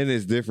game. And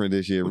it's different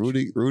this year. What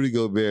Rudy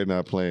Gobert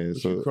not playing,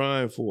 What you so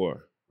crying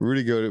for?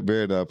 Rudy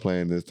Gobert not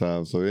playing this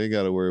time, so they ain't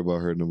got to worry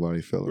about hurting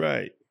nobody feeling.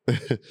 Right.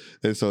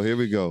 And so here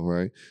we go.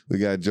 Right, we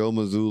got Joe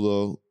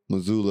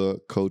Mazzulla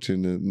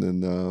coaching in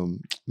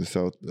the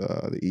South,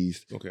 the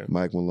East. Okay.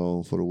 Mike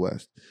Malone for the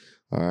West.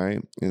 All right,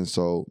 and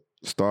so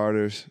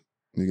starters,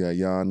 you got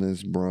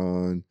Giannis,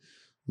 Bron,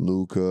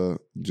 Luka,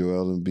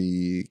 Joel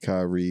Embiid,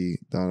 Kyrie,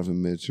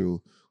 Donovan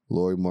Mitchell,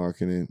 Lauri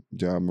Markkanen,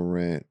 John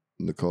Morant,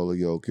 Nikola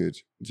Jokic,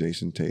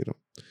 Jason Tatum.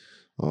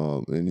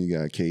 Then you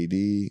got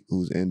KD,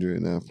 who's injured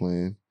and not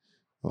playing.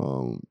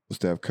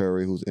 Steph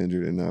Curry, who's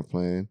injured and not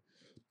playing.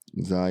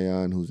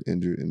 Zion, who's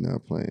injured and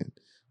not playing.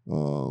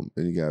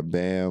 Then you got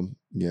Bam,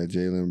 you got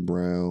Jaylen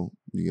Brown,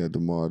 you got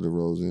DeMar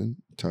DeRozan,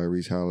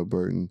 Tyrese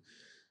Halliburton,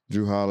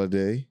 Drew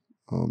Holiday,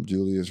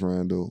 Julius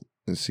Randle,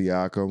 and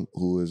Siakam,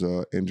 who is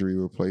an injury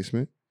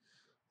replacement.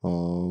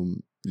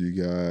 You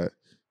got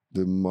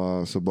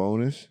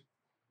Sabonis,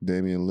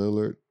 Damian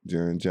Lillard,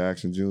 Jaren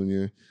Jackson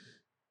Jr.,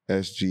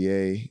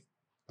 SGA,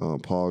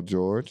 Paul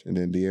George, and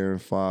then De'Aaron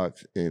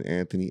Fox and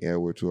Anthony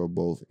Edwards, who are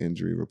both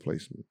injury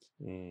replacements.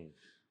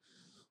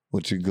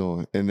 What you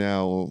going? And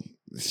now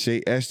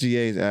SGA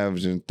is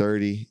averaging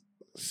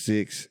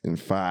 36 and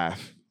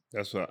 5.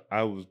 That's what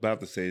I was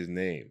about to say his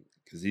name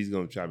because he's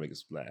going to try to make a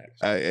splash.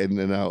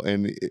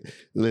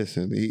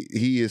 Listen,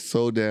 he is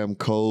so damn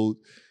cold.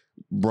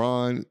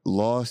 Bron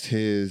lost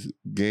his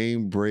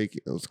game break,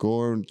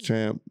 scoring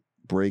champ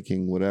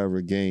breaking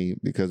whatever game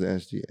because of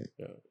SGA.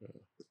 Yeah.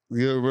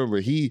 You remember,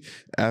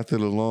 after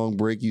the long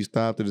break, you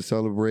stopped to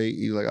celebrate.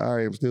 You're like, all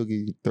right, I'm still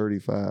getting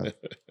 35.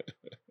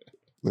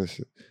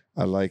 Listen,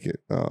 I like it.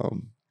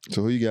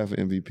 So who you got for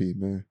MVP,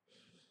 man?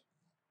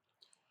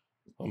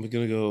 I'm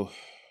going to go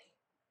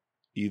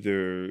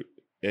either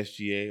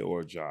SGA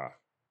or Ja.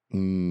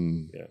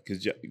 Yeah,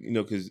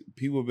 because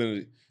people have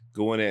been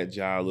going at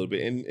Ja a little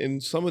bit,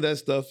 and some of that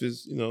stuff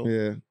is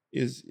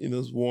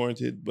is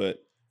warranted,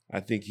 but I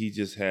think he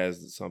just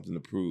has something to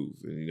prove,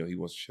 and he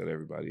wants to shut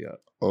everybody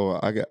up. Oh,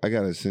 I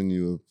gotta send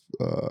you.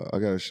 I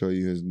gotta show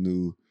you his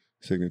new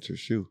signature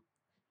shoe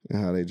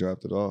and how they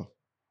dropped it off.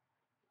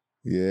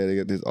 Yeah, they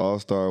got this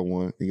All-Star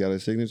one. He got a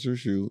signature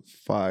shoe,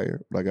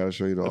 fire. But I gotta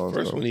show you the All-Star. The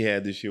first one he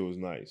had this year was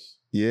nice.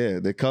 Yeah,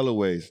 the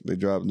colorways. They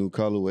dropped new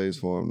colorways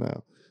for him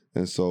now,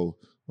 and so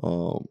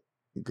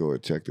go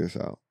and check this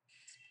out.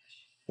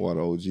 While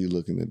the OG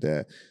looking at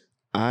that,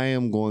 I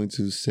am going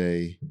to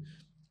say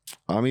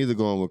I'm either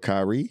going with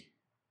Kyrie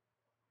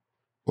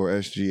or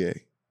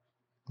SGA.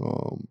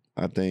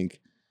 I think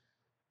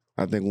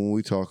when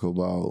we talk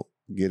about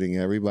getting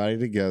everybody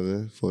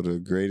together for the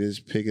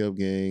greatest pickup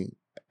game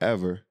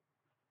ever,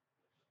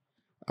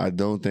 I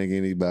don't think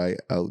anybody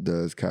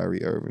outdoes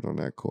Kyrie Irving on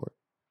that court.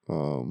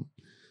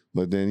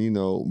 But then,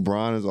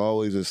 Bron is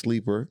always a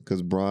sleeper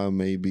because Bron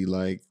may be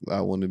like, I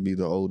want to be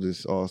the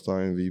oldest All-Star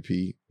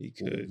MVP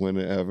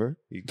winner ever.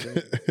 He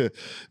could.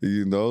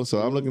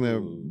 So I'm looking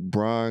at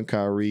Bron,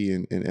 Kyrie,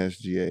 and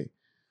SGA.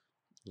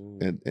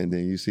 And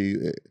then you see,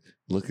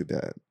 look at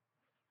that.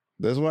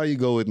 That's why you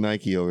go with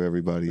Nike over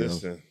everybody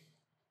else.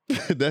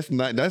 That's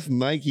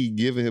Nike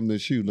giving him the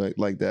shoe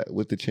like that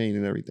with the chain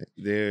and everything.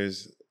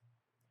 There's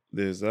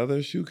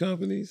other shoe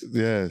companies.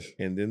 Yes.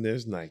 And then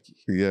there's Nike.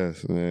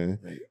 Yes, man.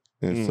 Right.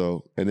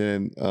 And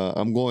then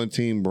I'm going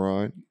Team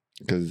Bron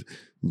because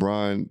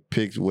Bron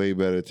picks way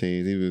better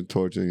teams. He was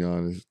torturing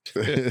Giannis.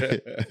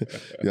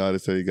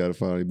 Giannis said he got to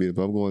finally beat it.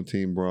 But I'm going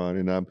Team Bron.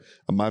 And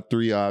my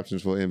three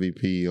options for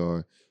MVP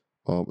are,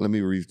 let me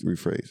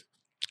rephrase.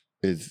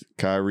 It's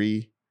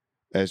Kyrie,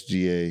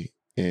 SGA,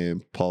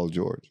 and Paul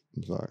George.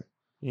 I'm sorry.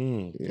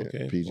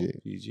 Okay.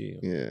 PG.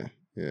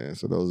 Yeah.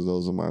 So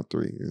those are my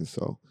three. And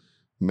so,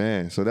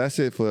 man, so that's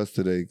it for us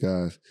today,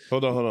 guys.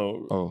 Hold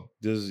on. Oh.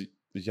 Does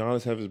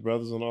Giannis have his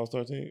brothers on the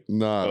All-Star team?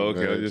 Nah, okay.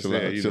 Man. I'm just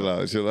saying, chill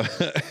out.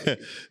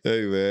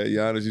 Hey, man,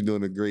 Giannis, you're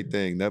doing a great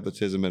thing.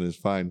 Nepotism at its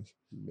finest.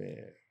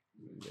 Man,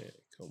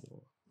 come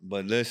on.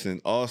 But listen,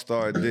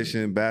 All-Star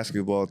Edition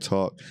basketball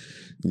talk.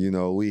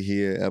 We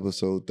here,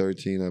 episode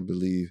 13, I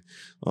believe.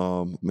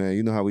 Man,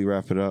 you know how we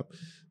wrap it up.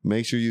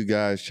 Make sure you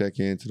guys check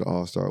into the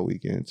All-Star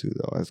weekend too,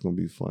 though. That's gonna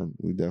be fun.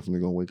 We definitely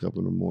gonna wake up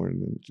in the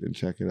morning and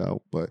check it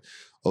out. But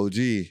OG,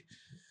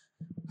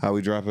 how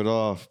we drop it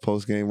off?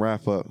 Post-game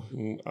wrap-up.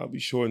 I'll be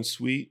short and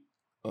sweet.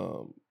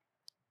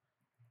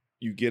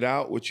 You get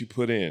out what you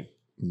put in.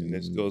 And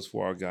this goes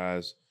for our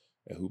guys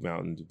at Hoop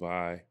Mountain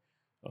Dubai.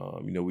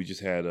 We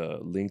just had a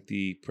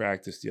lengthy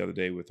practice the other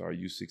day with our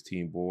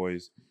U16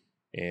 boys.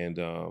 And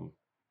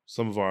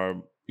some of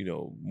our,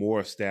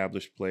 more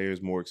established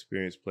players, more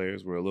experienced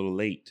players were a little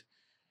late.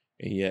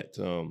 And yet,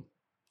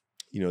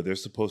 they're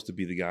supposed to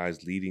be the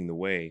guys leading the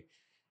way.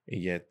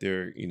 And yet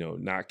they're,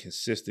 not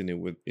consistent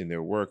in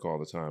their work all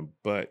the time.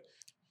 But,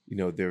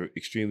 they're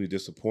extremely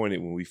disappointed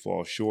when we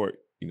fall short,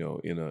 in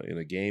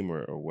a game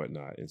or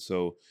whatnot. And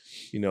so,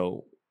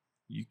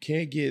 you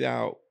can't get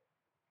out,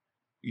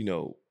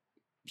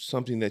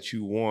 something that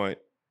you want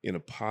in a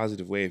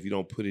positive way if you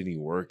don't put any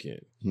work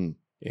in.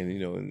 And,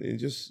 and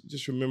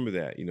just remember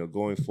that,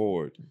 going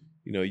forward,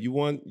 you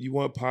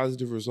want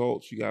positive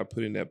results. You got to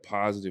put in that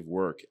positive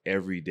work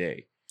every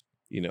day.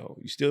 You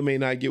still may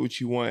not get what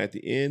you want at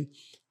the end,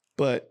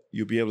 but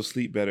you'll be able to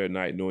sleep better at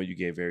night knowing you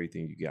gave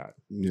everything you got.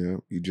 Yeah,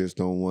 you just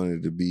don't want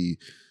it to be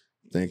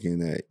thinking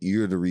that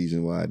you're the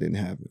reason why it didn't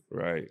happen.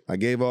 Right. I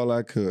gave all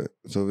I could.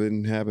 So if it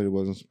didn't happen, it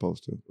wasn't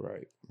supposed to.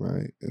 Right.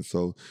 Right. And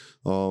so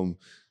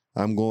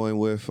I'm going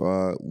with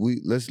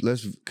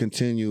let's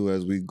continue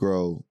as we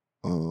grow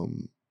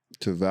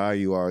to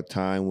value our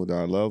time with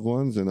our loved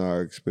ones and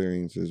our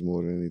experiences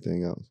more than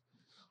anything else.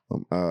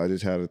 I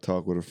just had a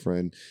talk with a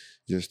friend,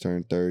 just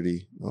turned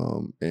 30,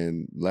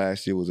 and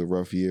last year was a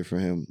rough year for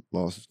him.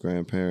 Lost his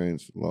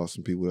grandparents, lost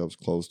some people that was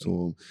close to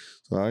him.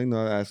 So I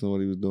asked him what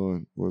he was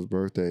doing for his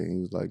birthday, and he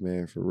was like,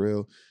 "Man, for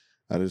real,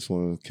 I just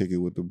want to kick it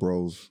with the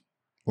bros,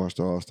 watch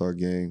the All-Star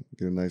game,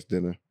 get a nice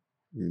dinner,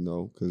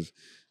 because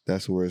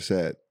that's where it's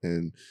at."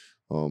 And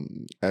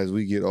as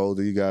we get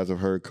older, you guys have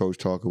heard Coach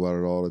talk about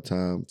it all the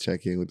time.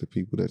 Check in with the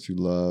people that you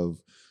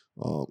love.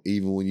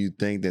 Even when you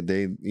think that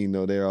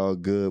they're all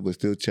good, but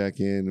still check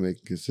in and make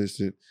it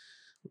consistent.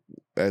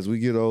 As we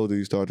get older,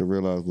 you start to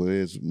realize what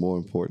is more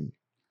important.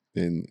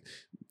 And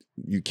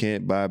you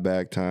can't buy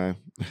back time.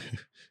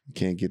 You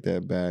can't get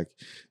that back.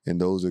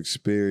 And those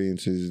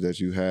experiences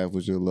that you have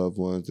with your loved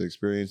ones, the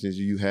experiences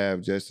you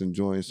have just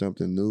enjoying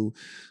something new,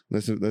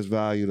 let's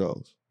value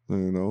those.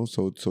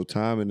 So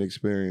time and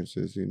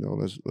experiences,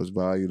 let's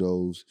value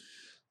those.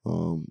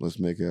 Let's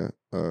make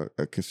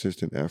a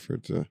consistent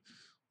effort to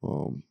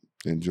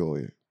enjoy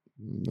it,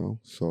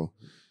 So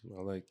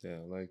I like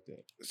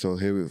that. So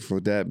here, for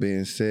that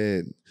being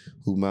said,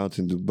 Hoop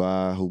Mountain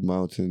Dubai, Hoop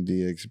Mountain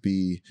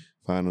DXB,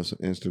 find us on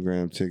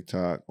Instagram,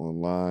 TikTok,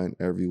 online,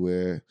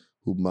 everywhere.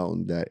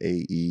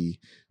 HoopMountain.ae.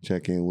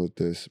 Check in with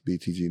us,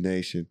 BTG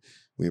Nation.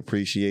 We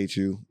appreciate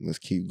you. Let's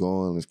keep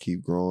going. Let's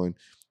keep growing.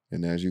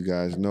 And as you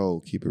guys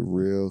know, keep it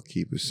real,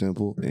 keep it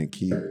simple, and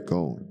keep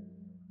going.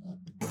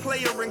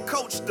 Player and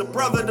coach, the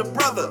brother to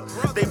brother.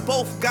 They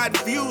both got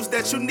views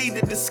that you need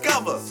to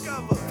discover.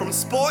 From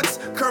sports,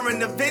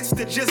 current events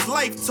to just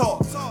life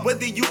talk.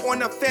 Whether you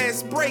on a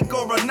fast break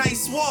or a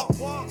nice walk,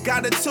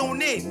 gotta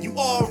tune in. You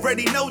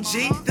already know,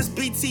 G. This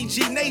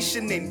BTG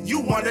Nation and you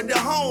one of the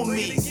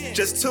homies.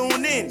 Just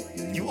tune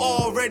in. You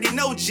already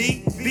know,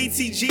 G.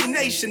 BTG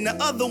Nation,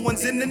 the other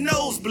ones in the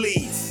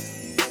nosebleeds.